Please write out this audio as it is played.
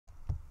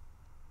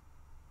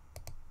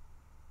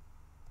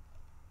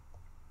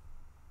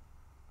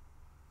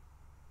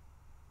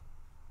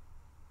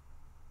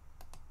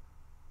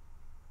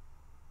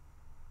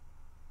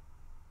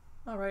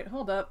Alright,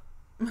 hold up.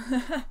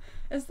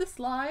 Is this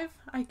live?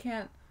 I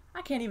can't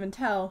even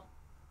tell.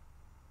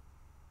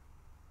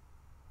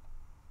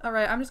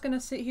 Alright, I'm just gonna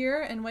sit here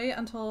and wait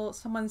until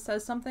someone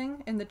says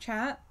something in the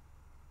chat.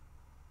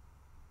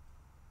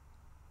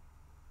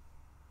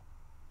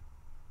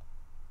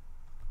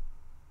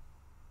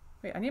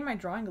 Wait, I need my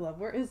drawing glove.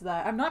 Where is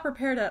that? I'm not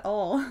prepared at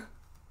all.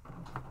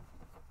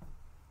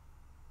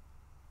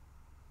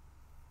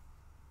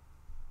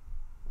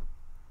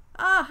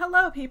 Ah,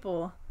 hello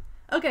people.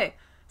 Okay,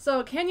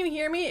 so can you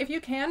hear me? If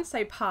you can,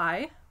 say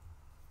pi.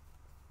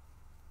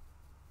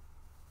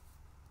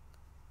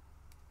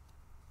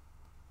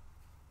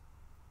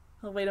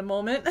 I'll wait a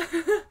moment.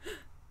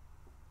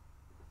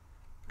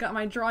 Got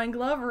my drawing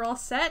glove, we're all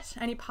set.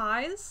 Any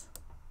pies?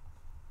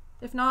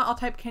 If not, I'll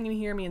type can you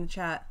hear me in the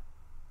chat.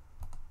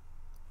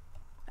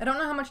 I don't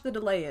know how much the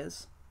delay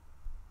is.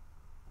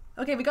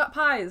 Okay, we got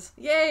pies.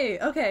 Yay!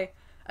 Okay.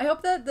 I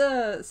hope that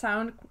the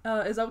sound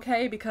is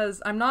okay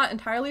because I'm not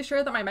entirely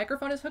sure that my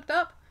microphone is hooked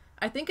up.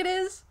 I think it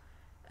is.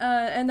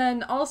 And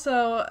then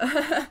also,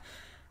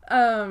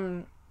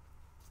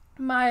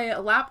 my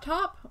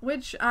laptop,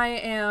 which I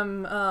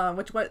am,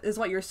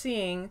 what you're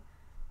seeing,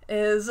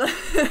 is,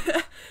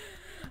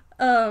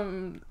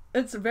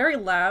 it's very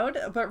loud,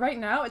 but right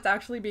now it's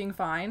actually being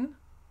fine.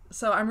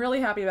 So I'm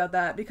really happy about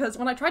that because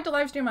when I tried to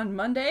live stream on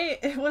Monday,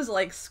 it was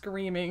like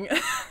screaming.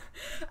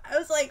 I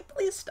was like,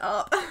 please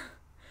stop.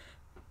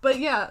 But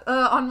yeah,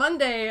 on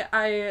Monday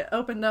I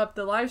opened up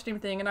the live stream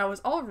thing and I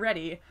was all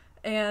ready.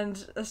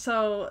 And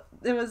so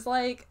it was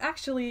like,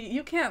 actually,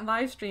 you can't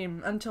live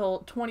stream until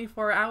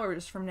 24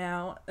 hours from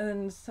now.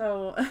 And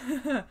so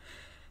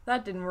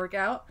that didn't work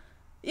out.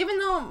 Even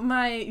though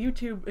my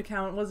YouTube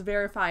account was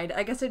verified,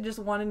 I guess it just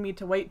wanted me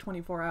to wait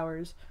 24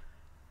 hours.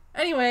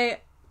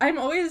 Anyway, I'm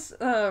always,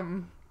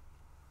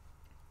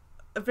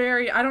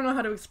 very, I don't know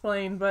how to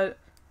explain, but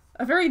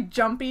very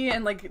jumpy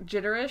and like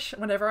jitterish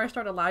whenever I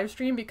start a live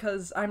stream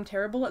because I'm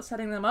terrible at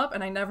setting them up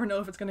and I never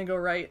know if it's gonna go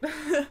right.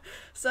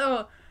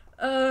 So,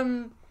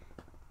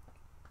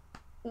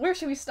 where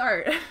should we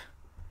start?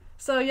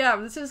 So yeah,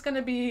 this is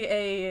gonna be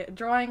a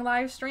drawing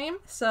live stream,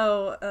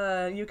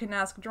 so you can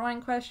ask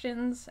drawing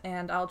questions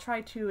and I'll try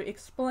to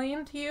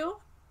explain to you.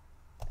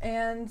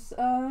 And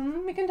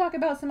we can talk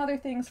about some other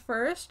things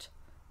first,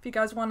 if you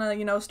guys want to,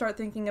 you know, start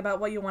thinking about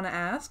what you want to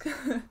ask.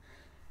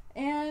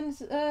 And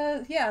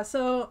yeah,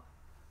 so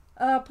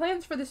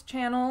plans for this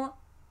channel,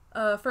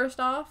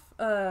 first off,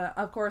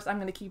 of course I'm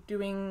going to keep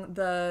doing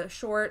the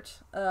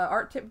short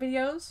art tip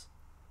videos.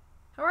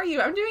 How are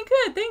you? I'm doing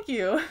good, thank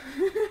you.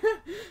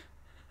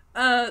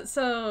 We're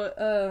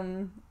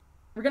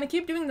going to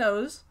keep doing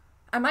those.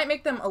 I might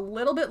make them a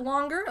little bit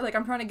longer, like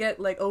I'm trying to get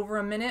like over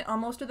a minute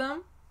on most of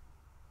them.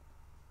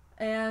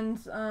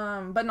 And,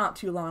 but not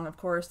too long, of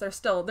course. They're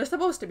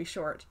supposed to be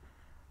short.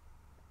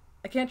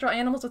 I can't draw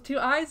animals with two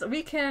eyes?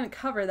 We can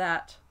cover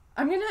that.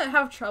 I'm gonna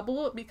have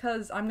trouble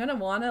because I'm gonna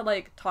wanna,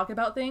 like, talk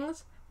about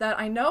things that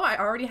I know I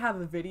already have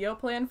a video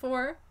plan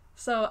for,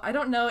 so I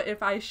don't know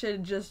if I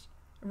should just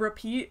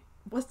repeat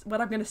what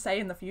I'm gonna say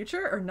in the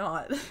future or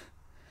not.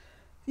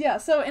 Yeah,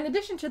 so in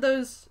addition to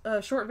those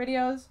short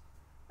videos,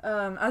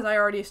 as I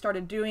already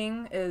started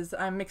doing, is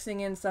I'm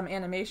mixing in some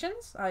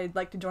animations. I'd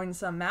like to join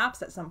some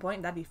maps at some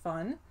point, that'd be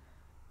fun.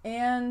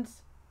 And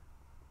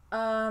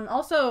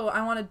also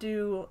I want to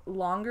do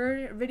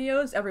longer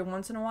videos every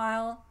once in a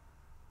while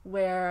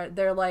where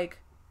they're like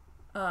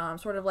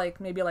sort of like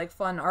maybe like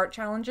fun art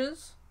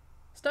challenges,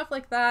 stuff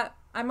like that.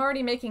 I'm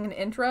already making an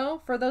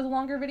intro for those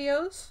longer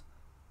videos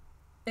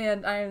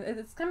and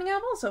it's coming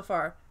out well so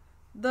far,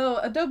 though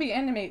Adobe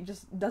Animate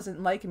just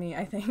doesn't like me,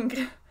 I think.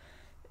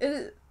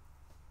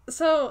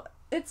 So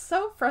it's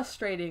so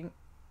frustrating.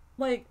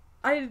 Like,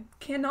 I'm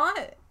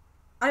trying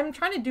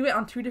to do it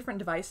on two different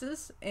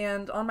devices,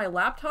 and on my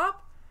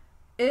laptop,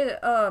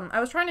 I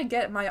was trying to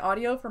get my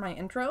audio for my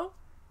intro,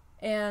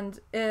 and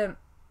it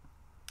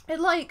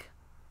like,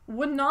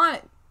 would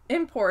not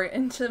import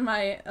into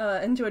my,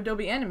 into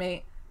Adobe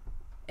Animate,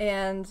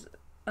 and,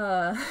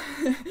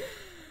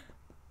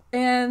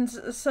 and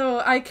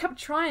so I kept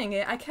trying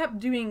it. I kept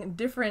doing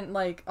different,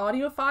 like,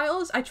 audio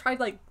files. I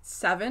tried, like,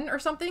 7 or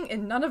something,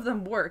 and none of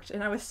them worked,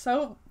 and I was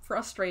so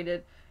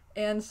frustrated.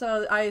 And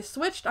so I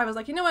switched. I was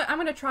like, you know what? I'm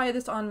gonna try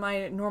this on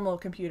my normal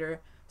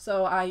computer.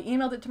 So I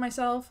emailed it to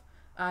myself.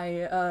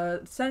 I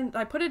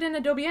put it in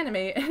Adobe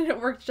Animate, and it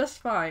worked just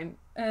fine.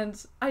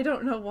 And I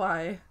don't know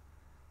why.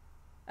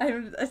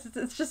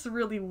 It's just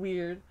really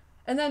weird.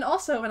 And then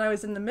also, when I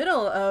was in the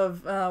middle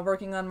of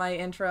working on my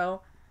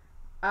intro,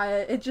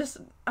 it just,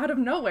 out of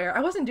nowhere,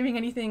 I wasn't doing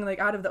anything, like,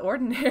 out of the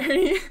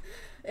ordinary,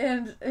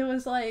 and it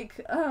was like,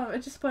 it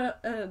just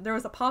put, there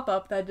was a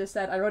pop-up that just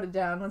said, I wrote it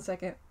down, 1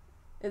 second,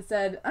 it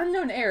said,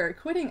 unknown error,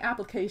 quitting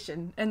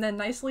application, and then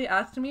nicely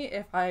asked me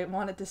if I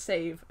wanted to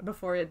save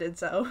before it did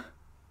so.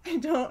 I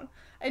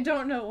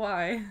don't know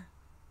why.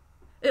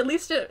 At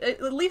least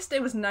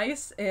it was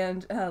nice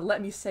and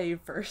let me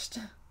save first.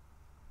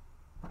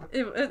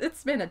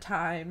 It's been a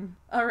time.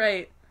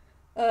 Alright.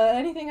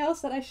 Anything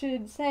else that I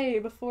should say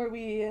before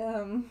we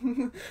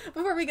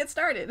before we get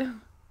started?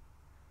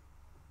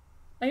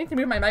 I need to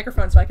move my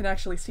microphone so I can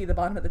actually see the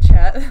bottom of the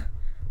chat.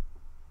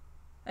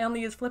 I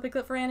only use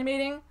Flipagrip for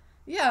animating.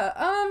 Yeah,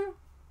 I've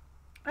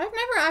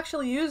never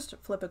actually used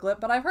Flipagrip,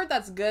 but I've heard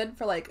that's good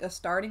for like a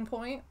starting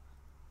point.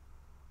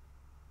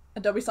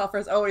 Adobe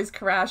softwares always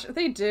crash.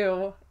 They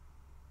do.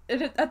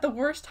 At the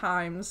worst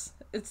times.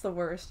 It's the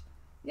worst.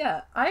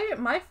 Yeah,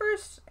 my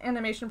first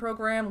animation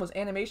program was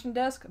Animation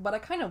Desk, but I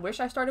kind of wish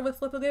I started with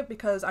Flipagrip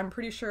because I'm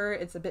pretty sure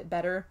it's a bit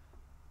better.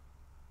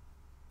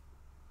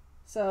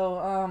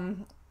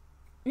 So,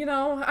 you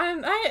know,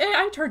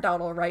 I turned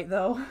out alright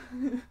though.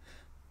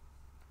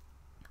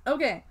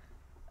 Okay.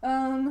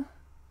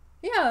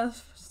 Yeah,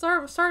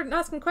 start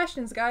asking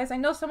questions, guys. I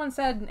know someone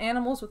said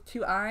animals with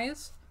 2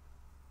 eyes.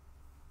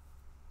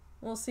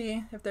 We'll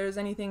see if there's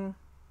anything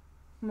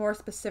more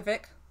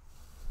specific.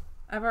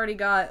 I've already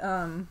got,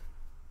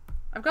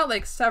 I've got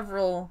like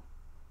several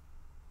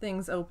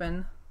things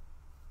open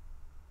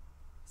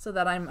so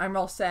that I'm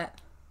all set.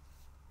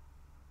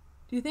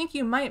 Do you think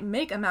you might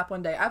make a map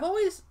one day? I've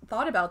always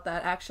thought about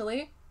that,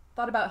 actually.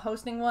 Thought about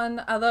hosting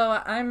one, although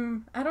I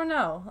don't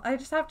know. I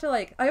just have to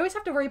I always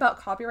have to worry about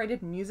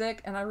copyrighted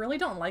music, and I really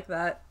don't like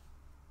that.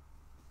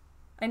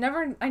 I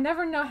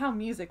never know how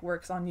music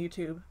works on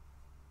YouTube.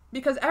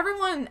 Because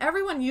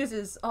everyone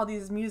uses all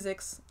these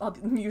musics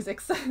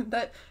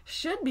that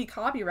should be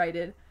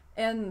copyrighted,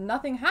 and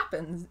nothing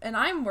happens. And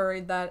I'm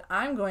worried that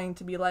I'm going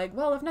to be like,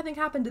 well, if nothing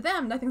happened to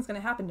them, nothing's going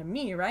to happen to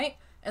me, right?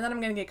 And then I'm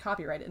going to get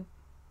copyrighted.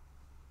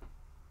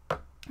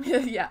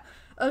 Yeah.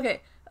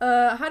 Okay.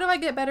 How do I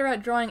get better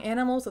at drawing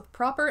animals with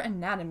proper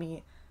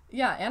anatomy?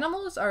 Yeah,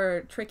 animals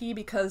are tricky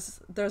because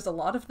there's a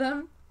lot of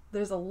them.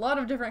 There's a lot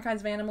of different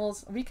kinds of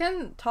animals. We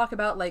can talk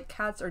about like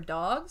cats or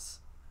dogs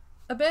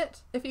a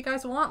bit if you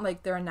guys want,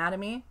 like their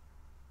anatomy.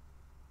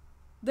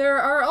 There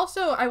are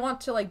also, I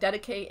want to like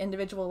dedicate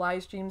individual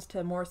live streams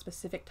to more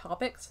specific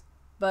topics,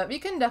 but we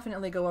can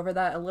definitely go over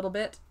that a little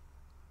bit.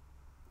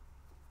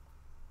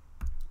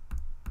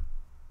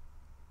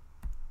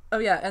 Oh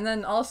yeah, and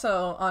then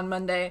also on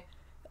Monday,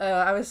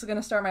 I was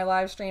gonna start my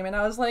live stream, and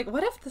I was like,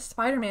 what if the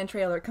Spider-Man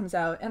trailer comes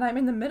out, and I'm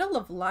in the middle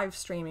of live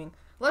streaming?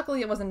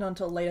 Luckily, it wasn't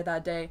until later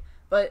that day,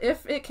 but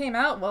if it came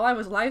out while I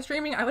was live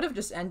streaming, I would have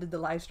just ended the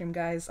live stream,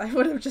 guys. I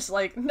would have just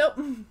like, nope,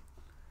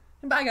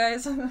 bye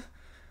guys.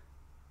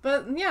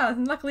 But yeah,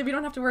 luckily we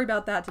don't have to worry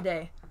about that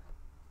today.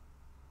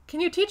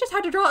 Can you teach us how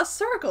to draw a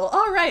circle?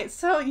 Alright,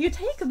 so you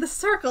take the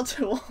circle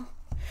tool.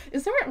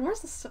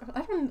 Where's the,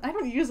 I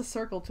don't use a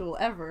circle tool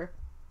ever.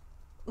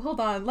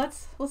 Hold on,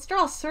 let's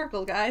draw a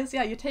circle, guys.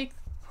 Yeah, you take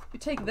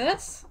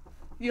this,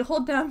 you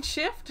hold down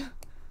shift,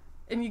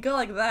 and you go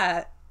like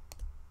that.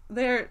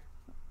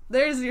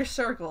 There's your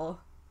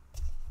circle.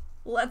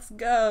 Let's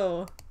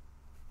go.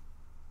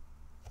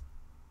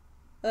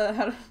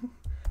 How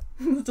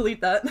to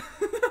delete that.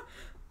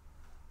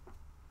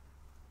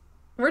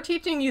 We're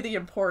teaching you the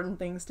important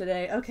things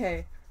today.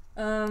 Okay.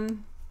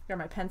 Got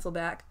my pencil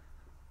back.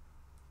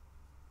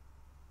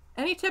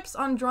 Any tips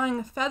on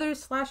drawing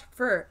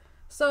feathers/fur?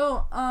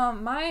 So,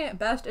 my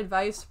best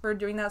advice for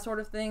doing that sort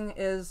of thing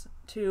is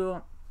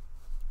to,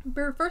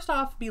 first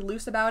off, be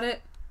loose about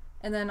it,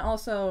 and then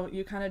also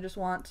you kind of just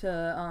want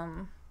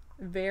to,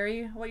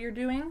 vary what you're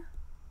doing.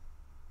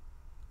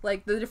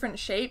 Like, the different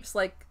shapes,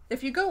 like,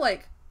 if you go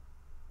like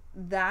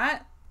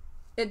that,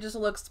 it just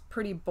looks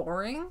pretty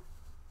boring.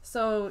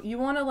 So, you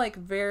want to, like,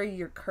 vary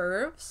your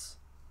curves.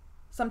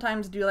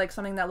 Sometimes do, like,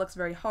 something that looks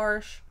very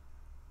harsh,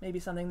 maybe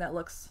something that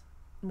looks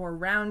more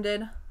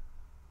rounded.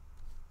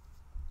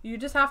 You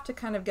just have to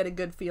kind of get a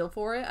good feel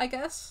for it, I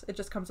guess. It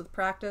just comes with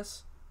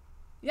practice.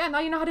 Yeah, now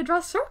you know how to draw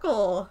a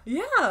circle!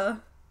 Yeah!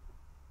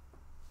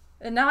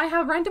 And now I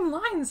have random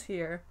lines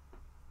here.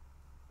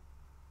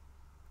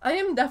 I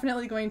am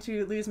definitely going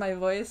to lose my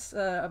voice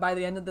by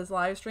the end of this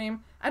live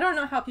stream. I don't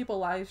know how people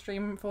live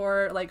stream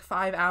for like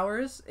 5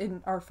 hours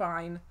and are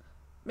fine.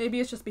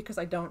 Maybe it's just because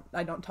I don't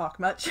talk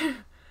much.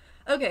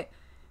 Okay.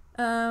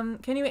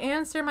 Can you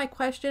answer my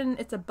question?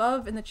 It's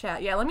above in the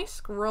chat. Yeah, let me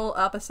scroll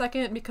up a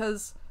second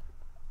because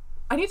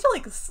I need to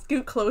like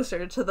scoot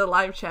closer to the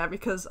live chat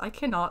because I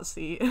cannot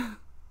see.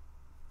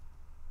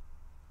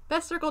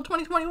 Best Circle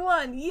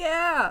 2021!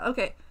 Yeah!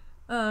 Okay.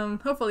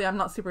 Hopefully I'm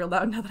not super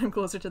loud now that I'm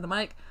closer to the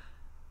mic.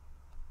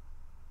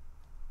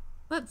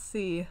 Let's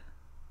see.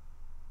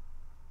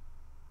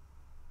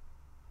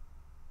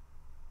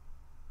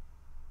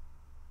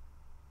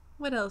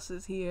 What else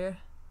is here?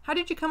 How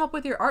did you come up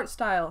with your art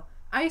style?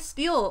 I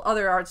steal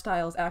other art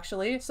styles,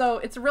 actually, so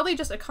it's really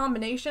just a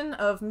combination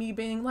of me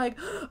being like,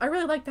 oh, I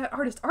really like that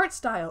artist's art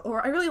style,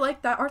 or I really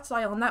like that art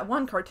style in that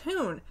one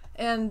cartoon,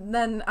 and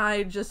then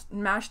I just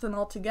mash them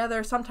all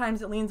together.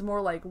 Sometimes it leans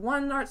more like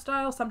one art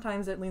style,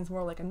 sometimes it leans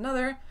more like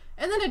another,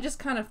 and then it just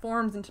kind of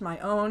forms into my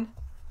own.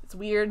 It's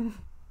weird.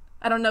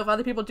 I don't know if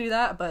other people do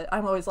that, but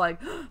I'm always like,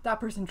 oh,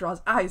 that person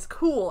draws eyes,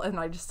 cool, and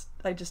I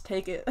just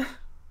take it.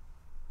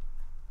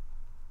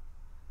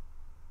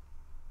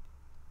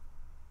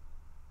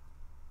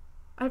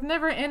 I've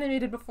never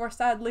animated before,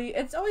 sadly.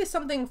 It's always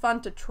something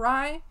fun to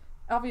try.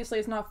 Obviously,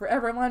 it's not for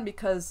everyone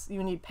because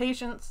you need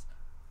patience.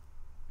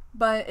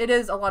 but it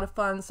is a lot of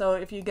fun. So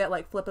if you get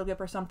like Flippogip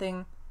or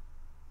something,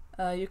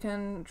 you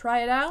can try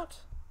it out.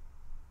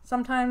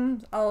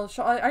 Sometimes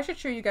I should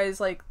show you guys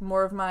like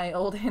more of my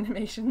old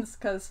animations,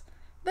 because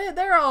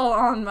they're all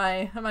on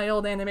my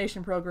old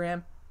animation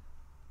program.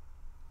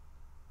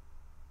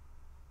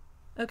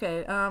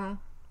 Okay,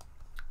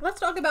 let's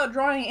talk about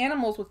drawing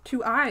animals with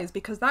 2 eyes,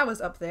 because that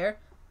was up there.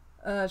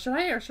 Should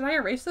I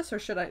erase this, or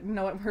should I? You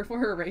know what,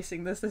 we're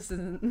erasing this. This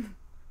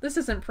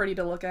isn't pretty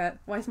to look at.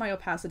 Why is my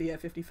opacity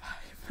at 55?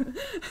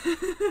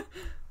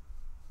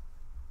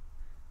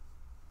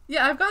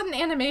 Yeah, I've got an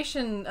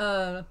animation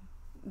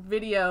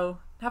video.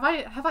 Have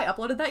I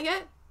uploaded that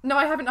yet? No,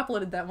 I haven't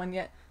uploaded that one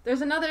yet.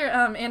 There's another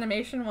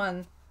animation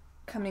one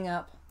coming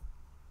up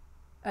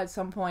at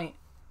some point.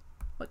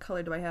 What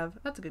color do I have?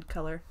 That's a good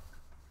color.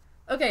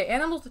 Okay,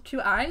 animals with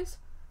 2 eyes.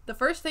 The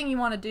first thing you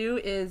want to do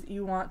is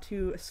you want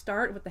to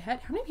start with the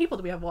head. How many people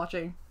do we have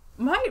watching?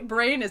 My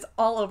brain is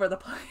all over the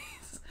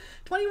place.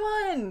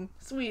 21!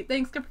 Sweet.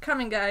 Thanks for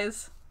coming,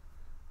 guys.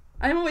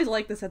 I'm always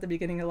like this at the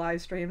beginning of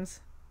live streams.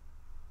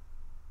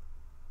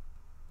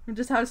 I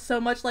just have so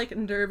much like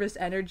nervous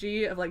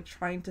energy of like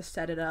trying to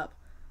set it up.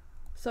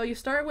 So you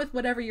start with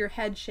whatever your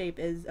head shape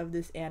is of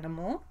this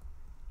animal.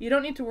 You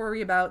don't need to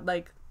worry about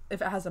like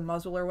if it has a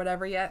muzzle or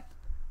whatever yet.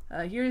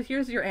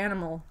 Here's your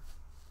animal.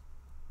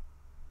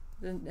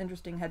 An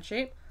interesting head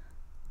shape.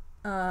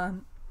 First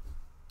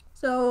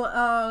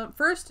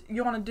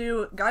you want to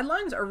do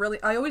guidelines.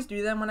 I always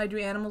do them when I do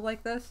animals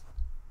like this,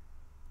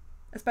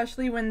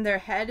 especially when their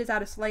head is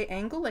at a slight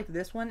angle like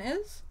this one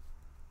is,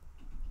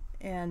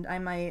 and I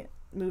might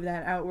move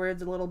that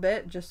outwards a little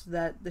bit just so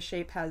that the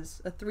shape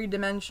has a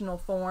 3-dimensional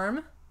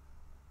form.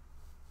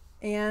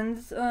 And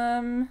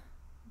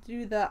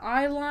do the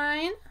eye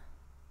line.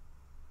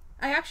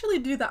 I actually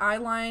do the eye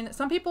line.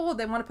 Some people,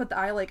 they want to put the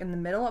eye like in the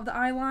middle of the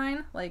eye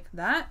line, like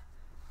that.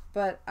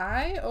 But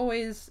I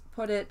always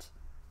put it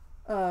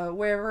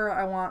wherever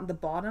I want the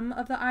bottom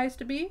of the eyes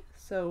to be.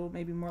 So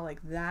maybe more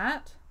like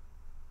that.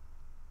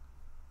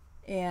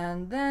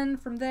 And then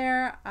from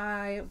there,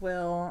 I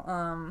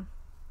will,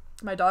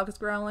 my dog is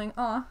growling.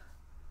 Aw.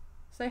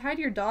 Say hi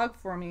to your dog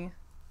for me.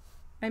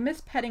 I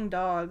miss petting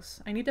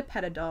dogs. I need to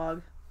pet a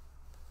dog.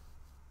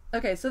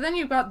 Okay, so then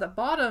you've got the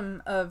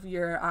bottom of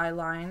your eye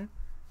line.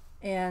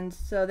 And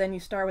so then you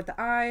start with the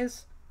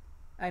eyes.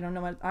 I don't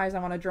know what eyes I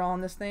want to draw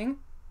on this thing.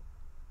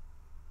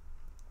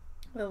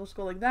 We'll just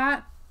go like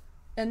that.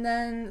 And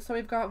then, so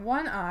we've got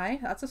one eye.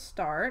 That's a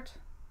start.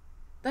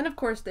 Then, of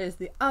course, there's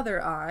the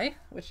other eye,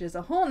 which is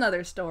a whole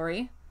nother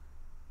story.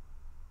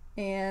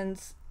 And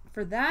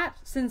for that,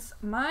 since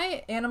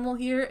my animal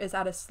here is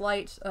at a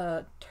slight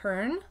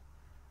turn,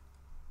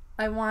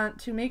 I want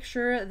to make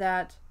sure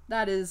that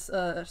that is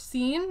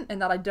seen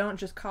and that I don't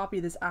just copy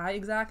this eye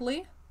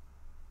exactly.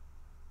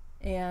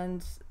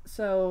 And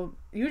so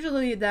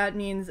usually that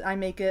means I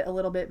make it a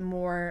little bit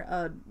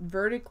more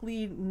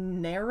vertically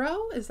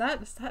narrow. Does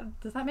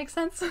that make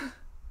sense?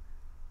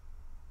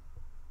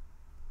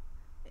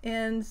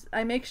 And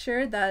I make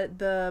sure that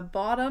the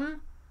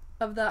bottom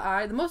of the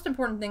eye, the most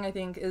important thing I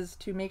think is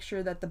to make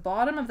sure that the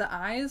bottom of the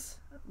eyes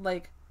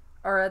like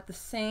are at the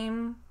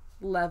same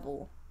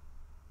level.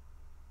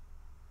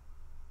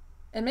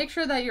 And make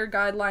sure that your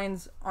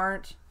guidelines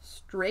aren't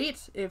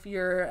straight if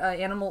your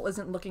animal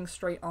isn't looking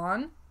straight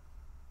on.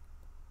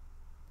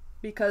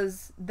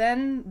 Because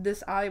then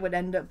this eye would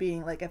end up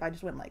being, like, if I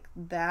just went like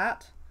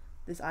that,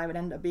 this eye would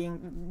end up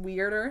being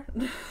weirder.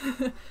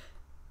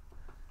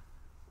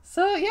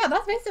 So yeah,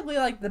 that's basically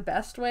like the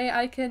best way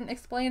I can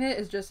explain it,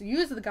 is just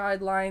use the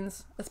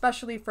guidelines,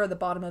 especially for the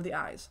bottom of the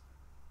eyes.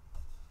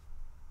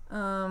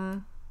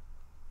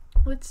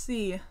 Let's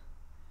see.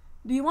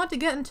 Do you want to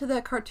get into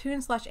the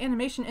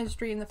cartoon/animation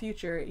industry in the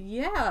future?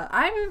 Yeah,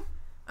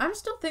 I'm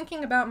still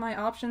thinking about my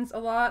options a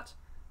lot.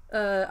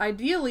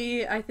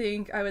 Ideally, I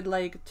think I would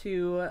like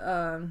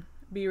to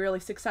be really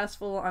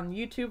successful on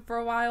YouTube for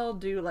a while,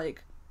 do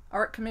like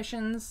art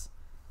commissions,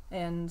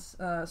 and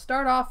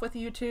start off with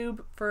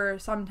YouTube for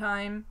some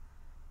time,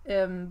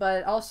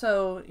 but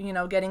also, you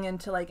know, getting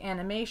into like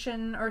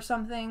animation or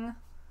something.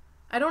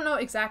 I don't know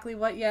exactly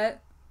what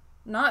yet.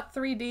 Not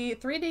 3D.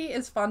 3D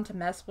is fun to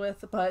mess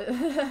with, but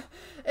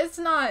it's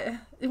not.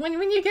 When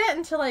you get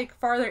into like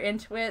farther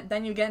into it,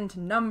 then you get into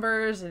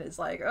numbers, and it's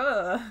like,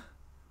 ugh.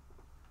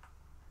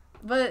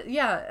 But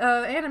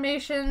yeah,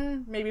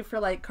 animation, maybe for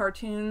like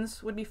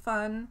cartoons, would be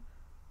fun.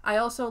 I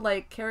also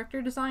like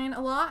character design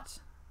a lot.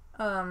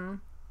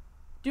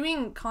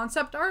 Doing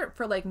concept art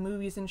for like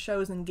movies and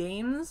shows and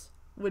games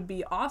would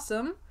be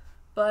awesome,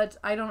 but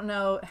I don't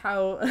know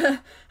how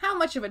how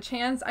much of a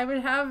chance I would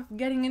have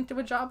getting into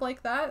a job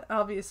like that.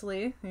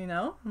 Obviously, you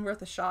know, I'm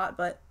worth a shot,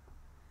 but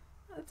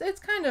it's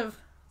kind of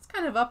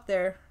up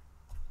there.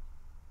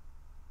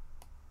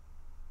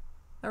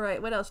 All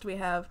right, what else do we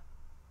have?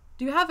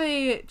 Do you have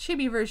a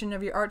chibi version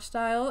of your art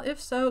style?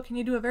 If so, can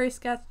you do a very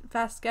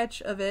fast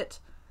sketch of it?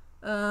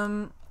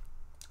 Yeah,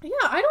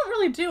 I don't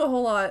really do a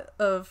whole lot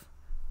of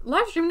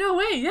live stream. No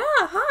way. Yeah,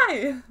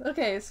 hi.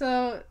 Okay,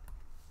 so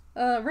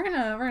we're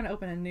gonna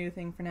open a new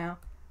thing for now.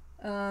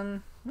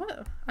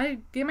 What? I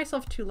gave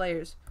myself 2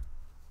 layers.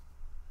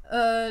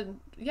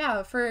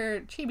 Yeah,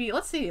 for chibi.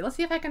 Let's see. Let's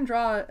see if I can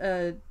draw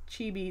a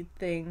chibi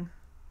thing.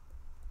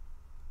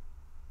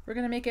 We're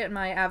gonna make it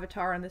my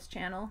avatar on this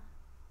channel.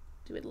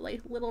 Do a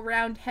little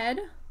round head.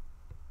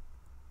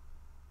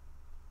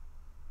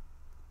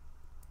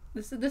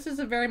 This is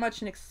a very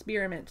much an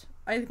experiment.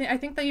 I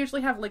think they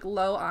usually have like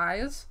low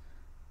eyes,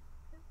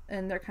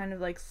 and they're kind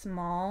of like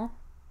small.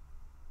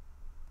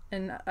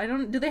 And I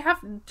don't. Do they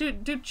have? Do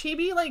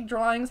chibi like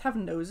drawings have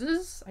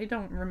noses? I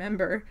don't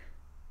remember.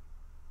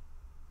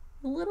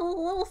 A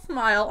little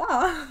smile.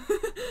 Ah.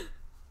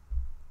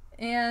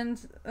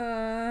 And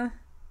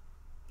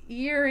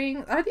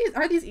earring.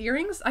 Are these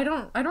earrings? I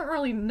don't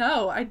really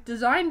know. I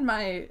designed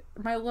my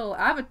little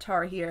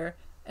avatar here,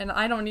 and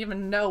I don't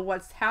even know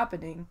what's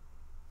happening.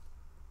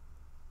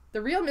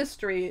 The real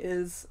mystery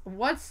is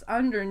what's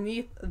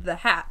underneath the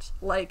hat.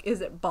 Like, is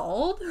it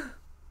bald?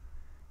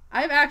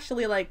 I've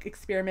actually like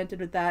experimented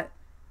with that,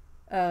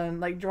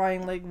 like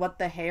drawing like what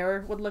the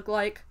hair would look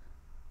like,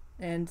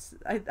 and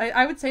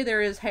I would say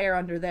there is hair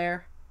under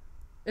there.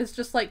 It's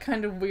just like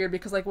kind of weird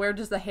because like where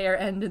does the hair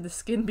end and the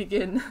skin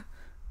begin?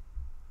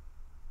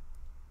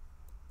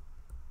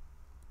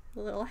 A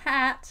little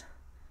hat.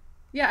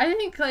 Yeah, I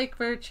think like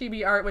for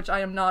chibi art, which I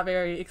am not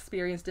very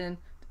experienced in,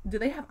 do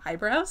they have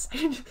eyebrows?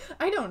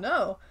 I don't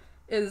know.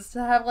 Is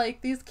to have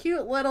like these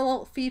cute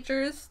little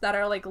features that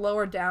are like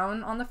lower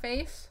down on the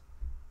face.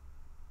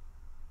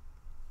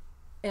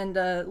 And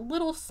a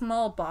little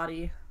small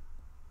body.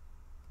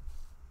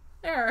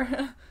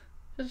 There.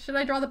 Should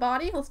I draw the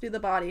body? Let's do the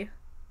body.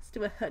 Let's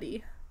do a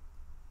hoodie.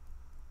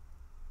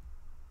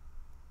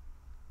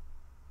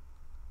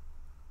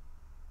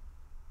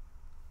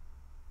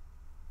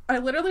 I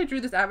literally drew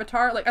this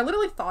avatar, like I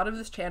literally thought of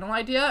this channel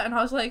idea and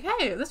I was like,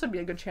 hey, this would be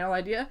a good channel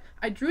idea.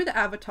 I drew the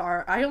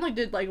avatar. I only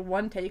did like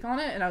 1 take on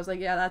it and I was like,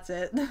 yeah, that's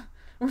it.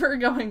 We're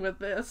going with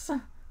this.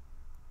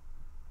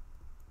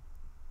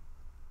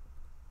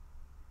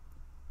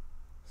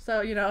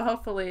 So, you know,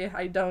 hopefully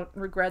I don't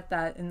regret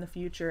that in the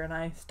future and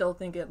I still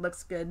think it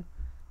looks good.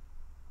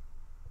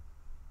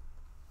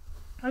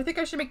 I think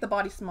I should make the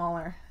body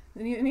smaller.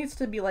 It needs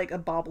to be like a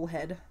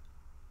bobblehead.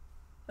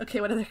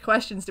 Okay, what other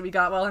questions do we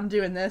got while I'm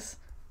doing this?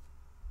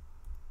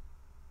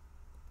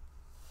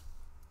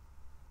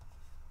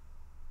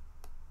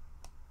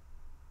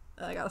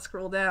 I gotta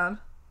scroll down.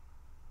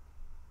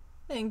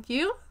 Thank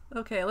you.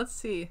 Okay, let's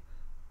see.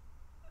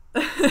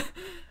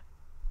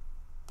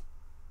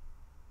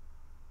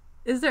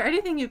 Is there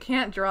anything you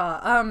can't draw?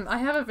 I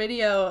have a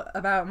video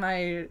about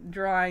my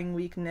drawing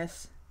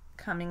weakness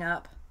coming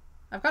up.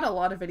 I've got a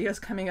lot of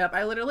videos coming up.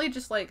 I literally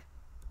just like,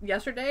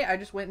 yesterday I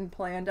just went and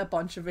planned a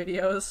bunch of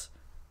videos.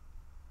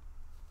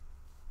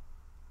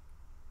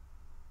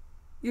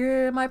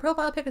 My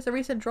profile pic is a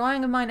recent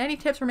drawing of mine. Any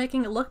tips for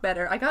making it look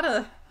better?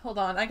 Hold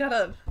on, I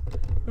gotta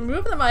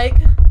remove the mic.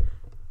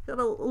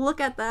 Gotta look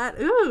at that.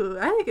 Ooh,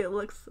 I think it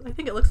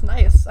looks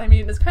nice. I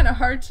mean, it's kind of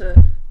hard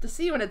to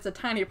see when it's a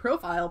tiny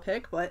profile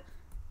pic, but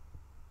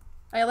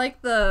I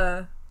like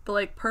the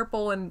like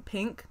purple and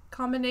pink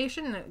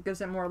combination. It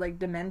gives it more like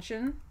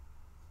dimension.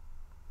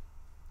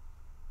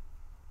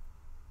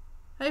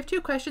 I have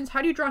 2 questions.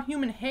 How do you draw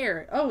human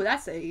hair? Oh,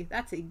 that's a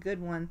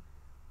good one.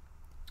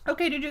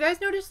 Okay, did you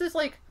guys notice this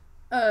like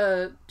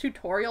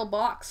tutorial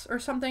box or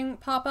something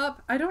pop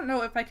up? I don't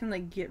know if I can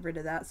like get rid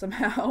of that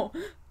somehow.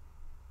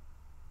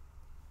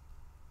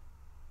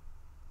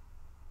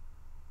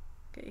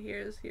 Okay,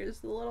 here's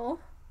the little.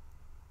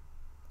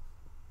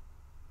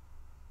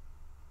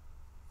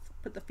 Let's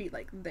put the feet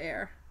like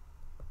there.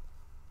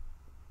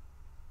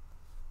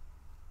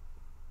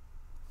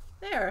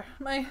 There,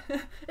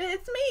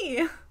 it's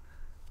me.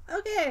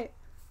 Okay,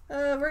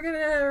 we're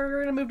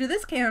gonna move to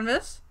this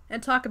canvas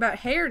and talk about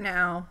hair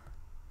now.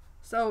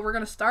 So we're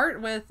gonna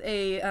start with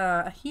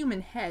a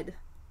human head.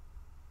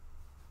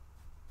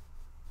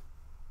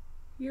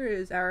 Here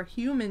is our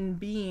human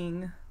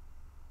being.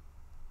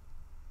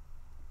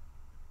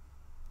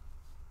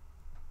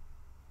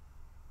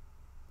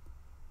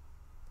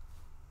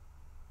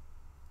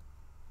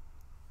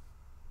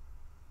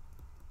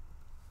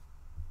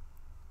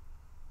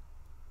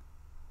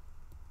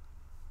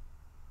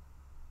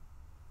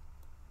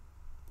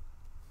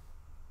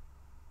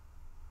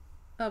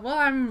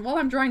 While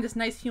I'm drawing this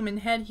nice human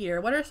head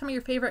here, what are some of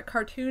your favorite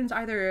cartoons,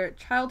 either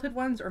childhood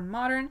ones or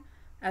modern?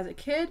 As a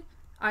kid,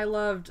 I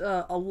loved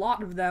a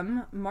lot of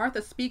them.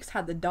 Martha Speaks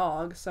had the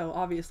dog, so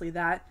obviously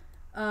that.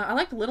 I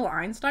liked Little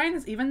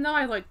Einsteins, even though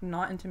I like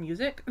not into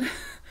music.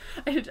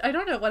 I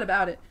don't know what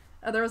about it.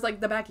 There was like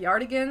the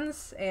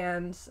Backyardigans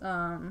and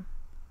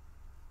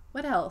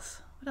what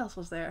else? What else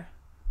was there?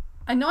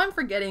 I know I'm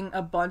forgetting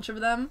a bunch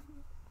of them.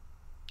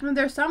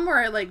 There's some where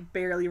I like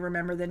barely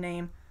remember the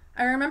name.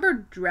 I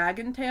remember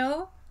Dragon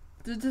Tale.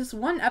 This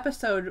one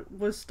episode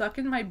was stuck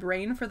in my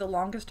brain for the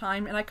longest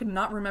time and I could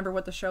not remember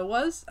what the show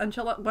was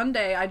until one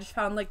day I just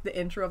found like the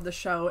intro of the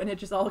show and it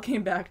just all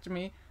came back to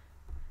me.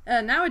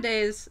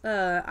 Nowadays,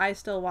 I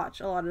still watch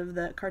a lot of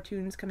the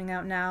cartoons coming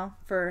out now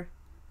for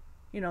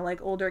you know,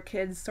 like older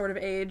kids sort of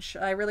age.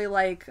 I really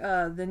like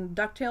the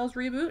DuckTales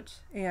reboot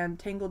and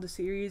Tangled the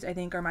series, I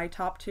think, are my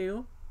top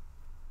two.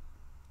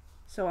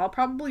 So I'll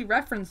probably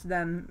reference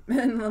them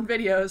in the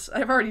videos.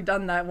 I've already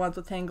done that once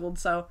with Tangled,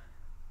 so.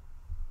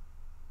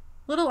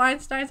 Little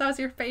Einsteins, that was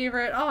your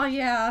favorite. Oh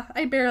yeah,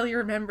 I barely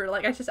remember.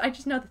 Like I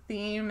just know the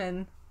theme,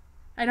 and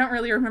I don't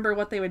really remember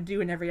what they would do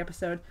in every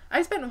episode.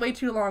 I spent way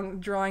too long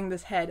drawing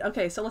this head.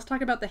 Okay, so let's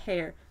talk about the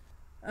hair.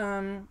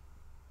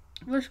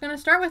 We're just gonna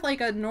start with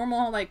like a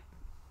normal like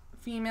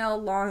female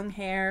long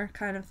hair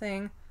kind of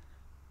thing.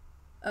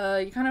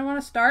 You kind of want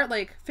to start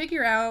like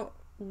figure out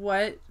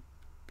what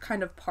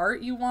kind of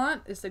part you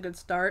want is a good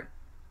start.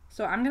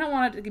 So I'm gonna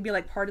want it to be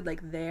like parted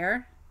like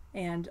there.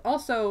 And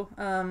also,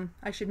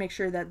 I should make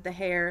sure that the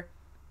hair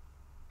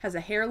has a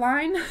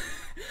hairline.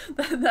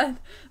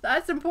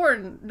 That's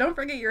important. Don't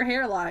forget your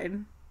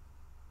hairline.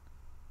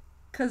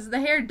 Because the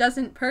hair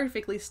doesn't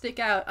perfectly stick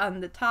out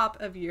on the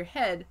top of your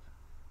head.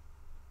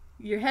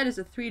 Your head is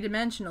a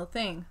three-dimensional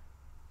thing.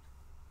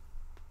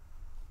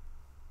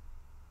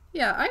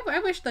 Yeah, I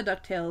wish the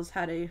DuckTales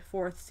had a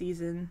 4th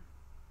season.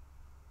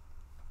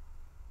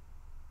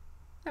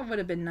 That would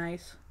have been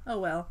nice. Oh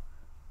well.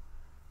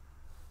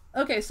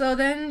 Okay, so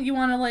then you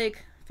want to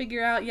like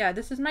figure out, yeah,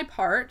 this is my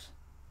part.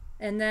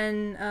 And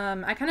then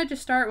I kind of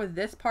just start with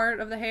this part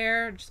of the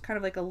hair, just kind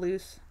of like a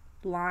loose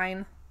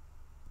line.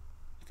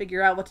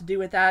 Figure out what to do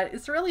with that.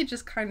 It's really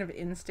just kind of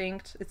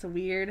instinct. It's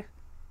weird.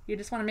 You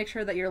just want to make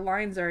sure that your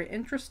lines are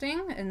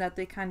interesting and that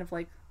they kind of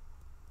like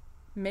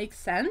make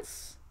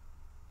sense.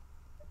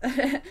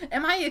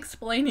 Am I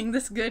explaining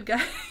this good,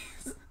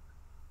 guys?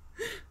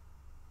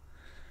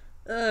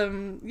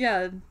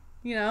 Yeah.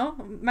 You know,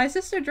 my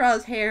sister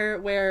draws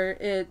hair where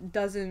it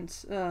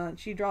doesn't,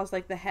 she draws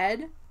like the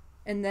head,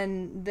 and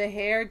then the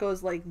hair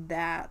goes like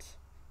that,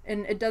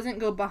 and it doesn't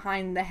go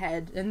behind the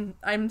head, and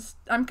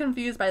I'm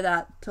confused by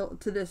that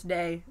to this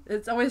day.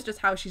 It's always just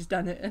how she's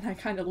done it, and I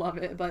kind of love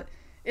it, but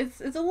it's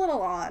a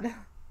little odd.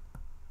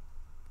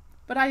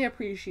 But I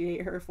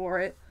appreciate her for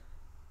it.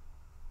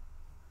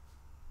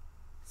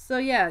 So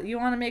yeah, you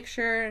want to make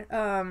sure,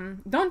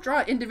 don't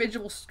draw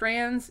individual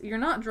strands. You're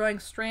not drawing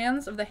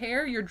strands of the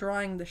hair, you're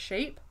drawing the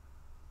shape.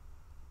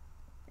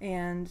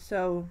 And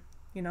so,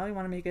 you know, you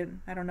want to make it,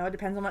 I don't know, it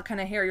depends on what kind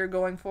of hair you're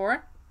going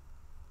for.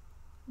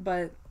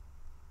 But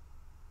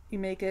you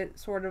make it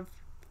sort of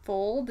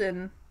fold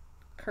and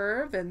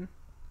curve, and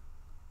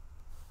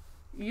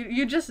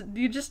you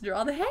just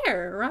draw the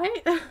hair,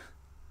 right?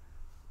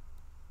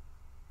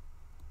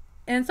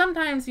 And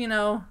sometimes, you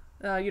know,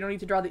 you don't need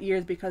to draw the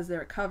ears because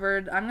they're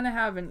covered. I'm going to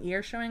have an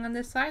ear showing on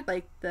this side,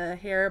 like the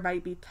hair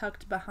might be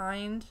tucked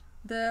behind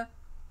the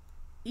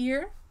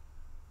ear.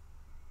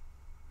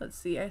 Let's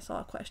see, I saw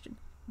a question.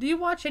 Do you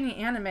watch any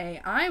anime?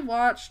 I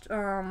watched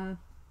a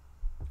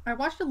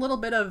little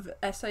bit of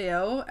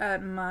SAO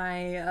at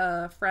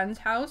my friend's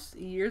house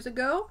years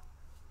ago.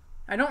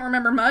 I don't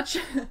remember much.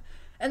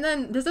 And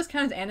then, does this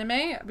count as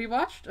anime? We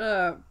watched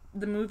the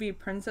movie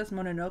Princess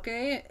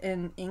Mononoke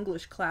in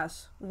English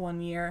class one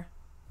year.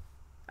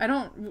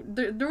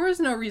 There was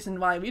no reason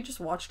why, we just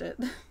watched it.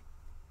 I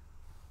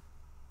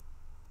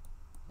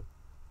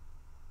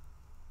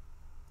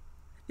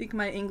think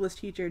my English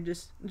teacher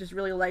just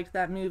really liked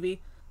that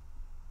movie.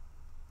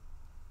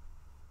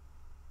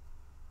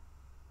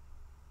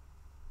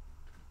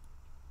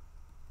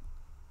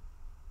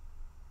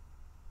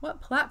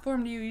 What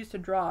platform do you use to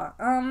draw?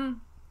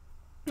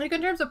 Like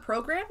in terms of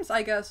programs,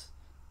 I guess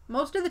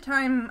most of the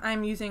time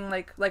I'm using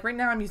like right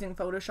now I'm using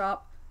Photoshop.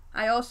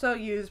 I also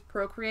use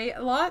Procreate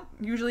a lot,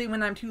 usually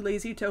when I'm too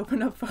lazy to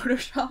open up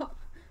Photoshop.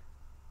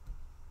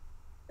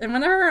 And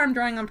whenever I'm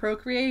drawing on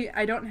Procreate,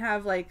 I don't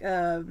have like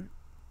a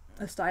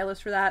stylus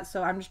for that,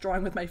 so I'm just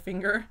drawing with my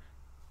finger.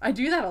 I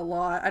do that a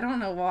lot. I don't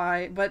know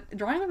why, but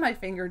drawing with my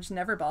finger just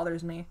never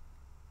bothers me.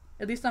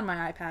 At least on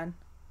my iPad.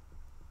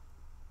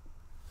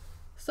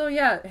 So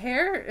yeah,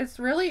 hair, it's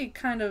really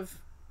kind of...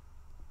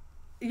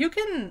 You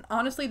can,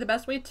 honestly, the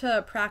best way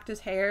to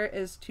practice hair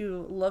is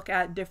to look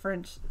at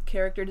different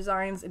character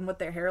designs and what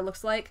their hair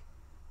looks like.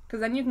 Because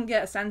then you can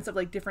get a sense of,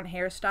 like, different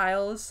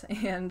hairstyles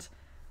and,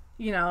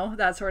 you know,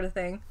 that sort of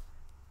thing.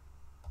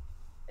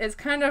 It's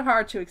kind of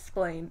hard to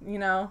explain, you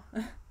know?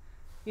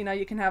 You know,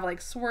 you can have, like,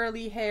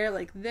 swirly hair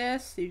like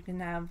this. You can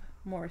have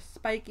more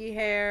spiky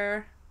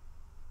hair.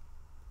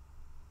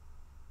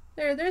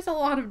 There's a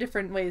lot of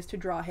different ways to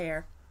draw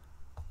hair.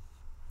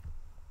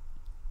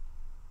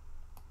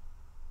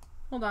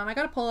 Hold on, I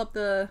gotta pull up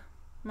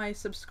my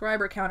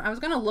subscriber count. I was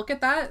gonna look at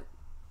that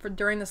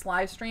during this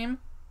live stream,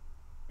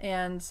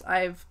 and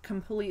I've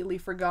completely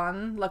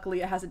forgotten. Luckily,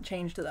 it hasn't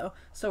changed though,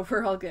 so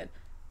we're all good.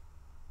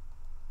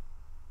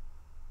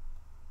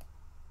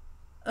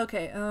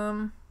 Okay,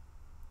 let's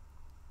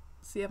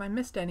see if I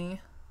missed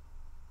any.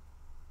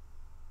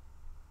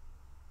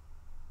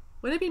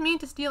 Would it be mean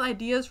to steal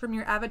ideas from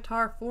your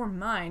avatar for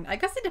mine? I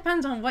guess it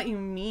depends on what you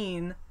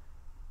mean.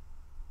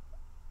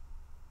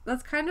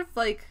 That's kind of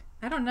like...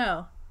 I don't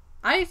know.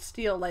 I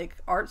steal, like,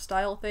 art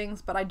style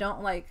things, but I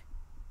don't, like...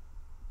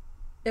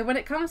 When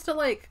it comes to,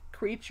 like,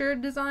 creature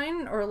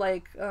design or,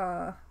 like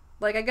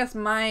like, I guess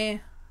my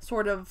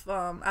sort of,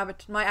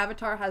 my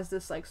avatar has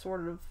this, like,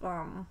 sort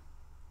of,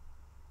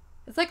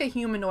 it's like a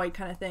humanoid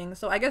kind of thing.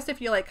 So I guess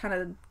if you, like, kind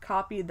of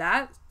copy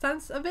that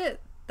sense of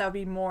it, that would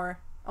be more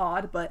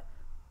odd, but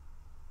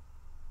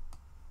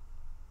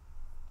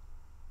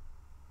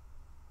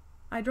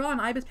I draw on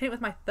Ibis Paint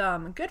with my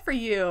thumb. Good for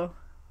you.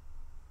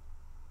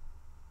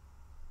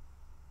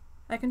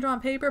 I can draw on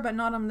paper, but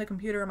not on the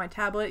computer or my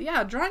tablet.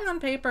 Yeah, drawing on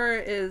paper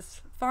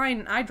is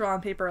fine. I draw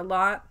on paper a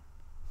lot.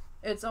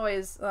 It's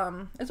always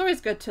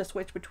good to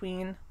switch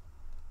between.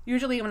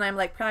 Usually when I'm,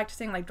 like,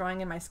 practicing, like, drawing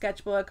in my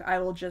sketchbook, I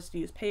will just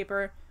use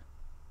paper.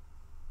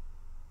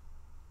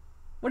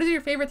 What is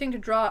your favorite thing to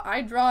draw?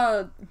 I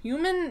draw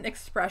human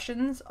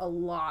expressions a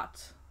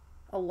lot.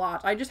 A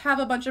lot. I just have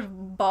a bunch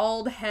of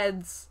bald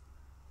heads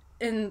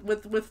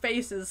with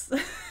faces.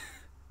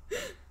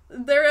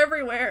 They're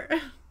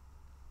everywhere.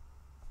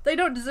 They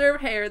don't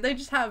deserve hair. They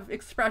just have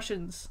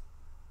expressions.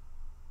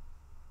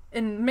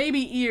 And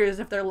maybe ears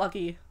if they're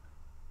lucky.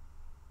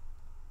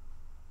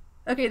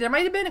 Okay, there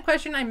might have been a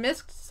question I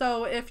missed,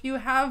 so if you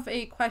have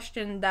a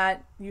question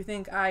that you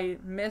think I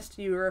missed,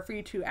 you are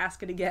free to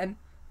ask it again.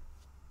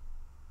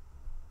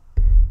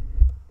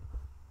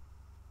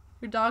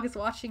 Your dog is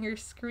watching your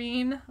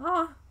screen.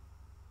 Ah,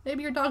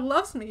 maybe your dog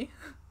loves me.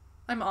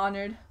 I'm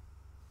honored.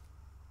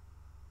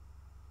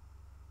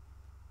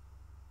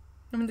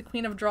 I'm the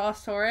queen of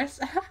Drawasaurus.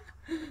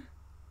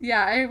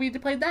 Yeah, we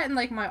played that in,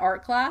 like, my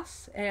art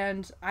class,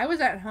 and I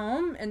was at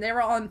home, and they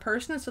were all in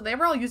person, so they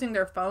were all using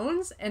their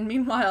phones, and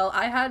meanwhile,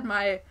 I had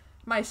my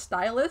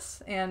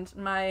stylus and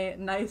my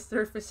nice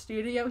Surface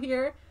Studio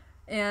here,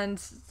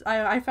 and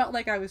I felt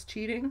like I was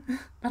cheating,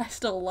 but I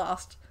still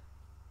lost.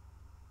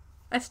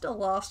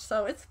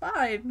 So it's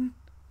fine.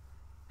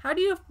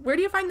 Where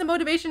do you find the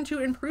motivation to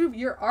improve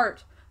your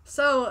art?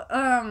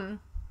 So,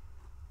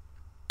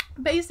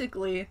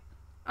 basically,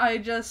 I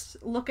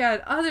just look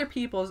at other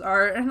people's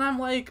art and I'm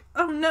like,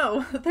 oh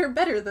no, they're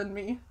better than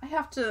me. I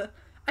have to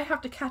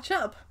catch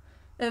up.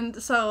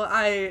 And so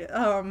I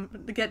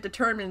get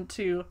determined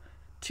to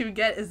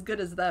get as good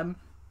as them.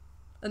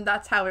 And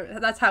that's how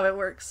it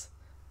works.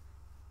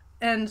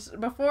 And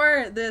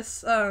before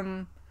this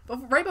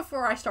right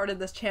before I started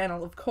this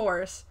channel, of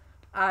course,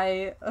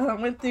 I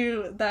went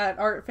through that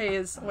art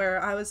phase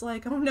where I was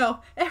like, oh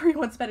no,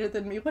 everyone's better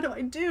than me. What do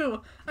I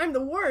do? I'm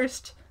the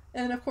worst.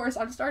 And of course,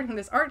 I'm starting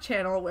this art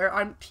channel where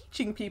I'm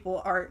teaching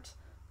people art.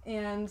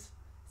 And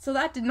so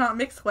that did not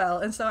mix well.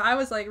 And so I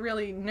was, like,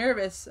 really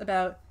nervous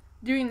about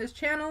doing this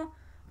channel,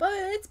 but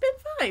it's been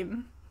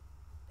fine.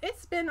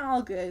 It's been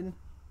all good.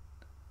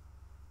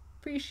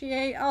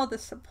 Appreciate all the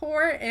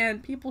support,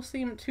 and people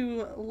seem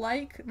to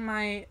like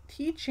my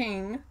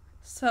teaching.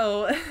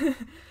 So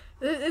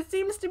it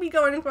seems to be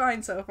going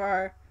fine so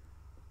far.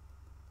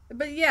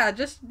 But yeah,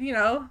 just, you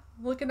know,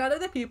 looking at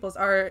other people's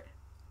art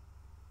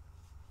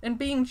and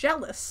being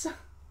jealous.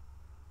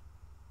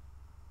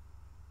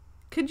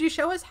 Could you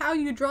show us how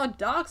you draw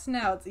dog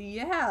snouts?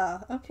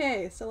 Yeah.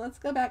 Okay, so let's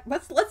go back.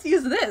 Let's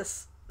use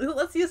this.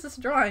 Let's use this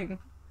drawing.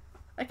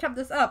 I kept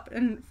this up,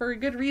 and for a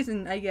good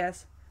reason, I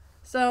guess.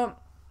 So,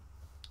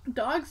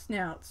 dog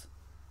snouts.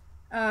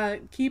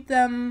 Keep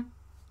them,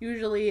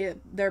 usually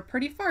they're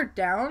pretty far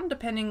down,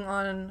 depending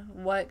on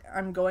what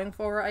I'm going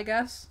for, I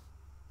guess.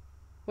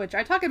 Which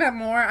I talk about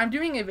more. I'm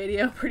doing a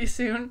video pretty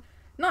soon.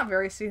 Not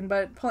very soon,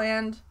 but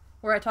planned,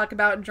 where I talk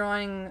about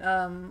drawing,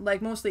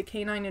 like, mostly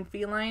canine and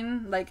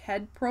feline, like,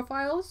 head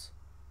profiles.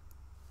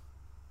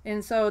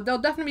 And so there'll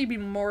definitely be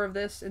more of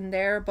this in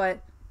there,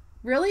 but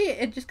really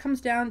it just comes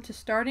down to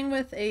starting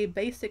with a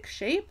basic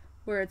shape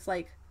where it's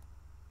like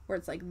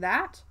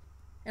that.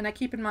 And I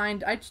keep in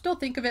mind, I still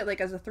think of it,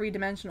 like, as a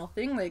three-dimensional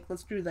thing. Like,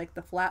 let's do, like,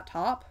 the flat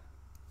top.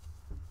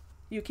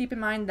 You keep in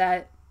mind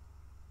that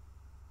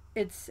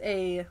it's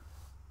a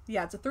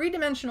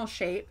three-dimensional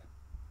shape.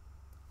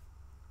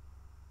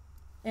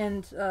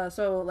 And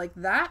so, like,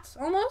 that,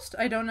 almost.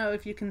 I don't know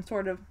if you can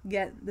sort of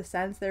get the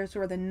sense. There's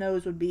where the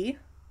nose would be.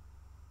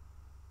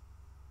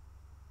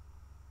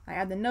 I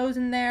add the nose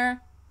in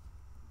there.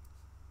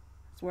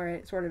 That's where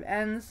it sort of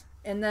ends.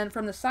 And then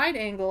from the side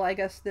angle, I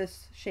guess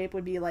this shape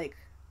would be, like,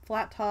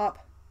 flat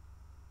top.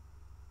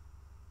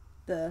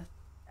 The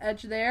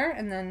edge there,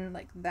 and then,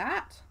 like,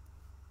 that.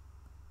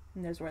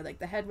 And there's where, like,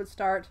 the head would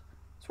start.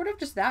 Sort of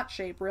just that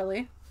shape,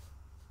 really.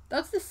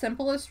 That's the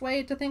simplest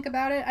way to think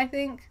about it, I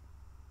think.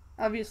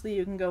 Obviously,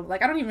 you can go,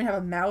 like, I don't even have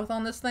a mouth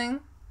on this thing.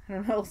 I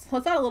don't know,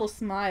 let's add a little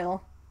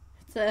smile.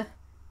 It's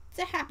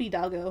a happy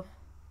doggo.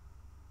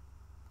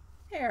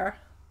 There.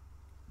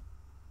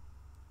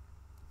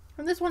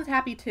 And this one's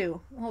happy,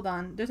 too. Hold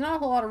on, there's not a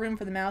whole lot of room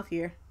for the mouth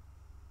here.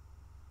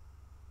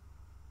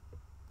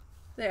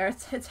 There,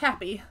 it's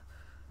happy.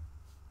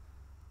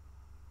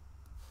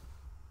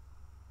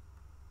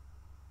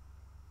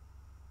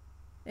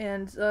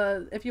 And,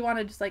 if you want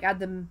to just, like, add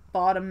the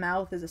bottom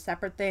mouth as a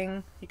separate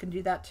thing, you can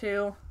do that,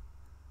 too.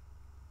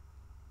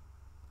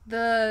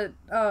 The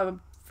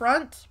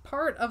front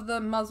part of the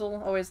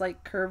muzzle always,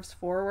 like, curves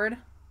forward.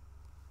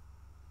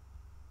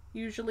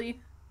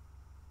 Usually.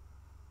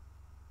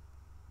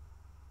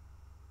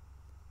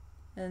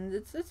 And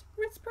it's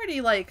pretty,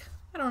 like,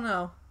 I don't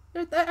know.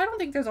 I don't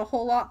think there's a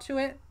whole lot to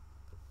it.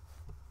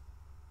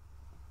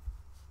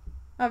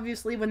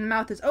 Obviously, when the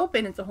mouth is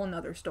open, it's a whole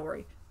nother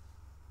story.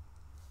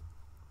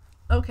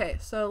 Okay,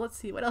 so let's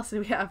see. What else do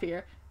we have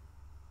here?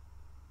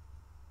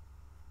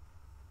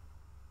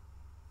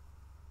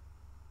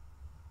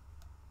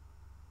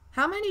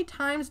 How many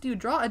times do you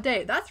draw a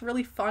day? That's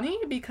really funny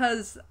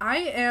because I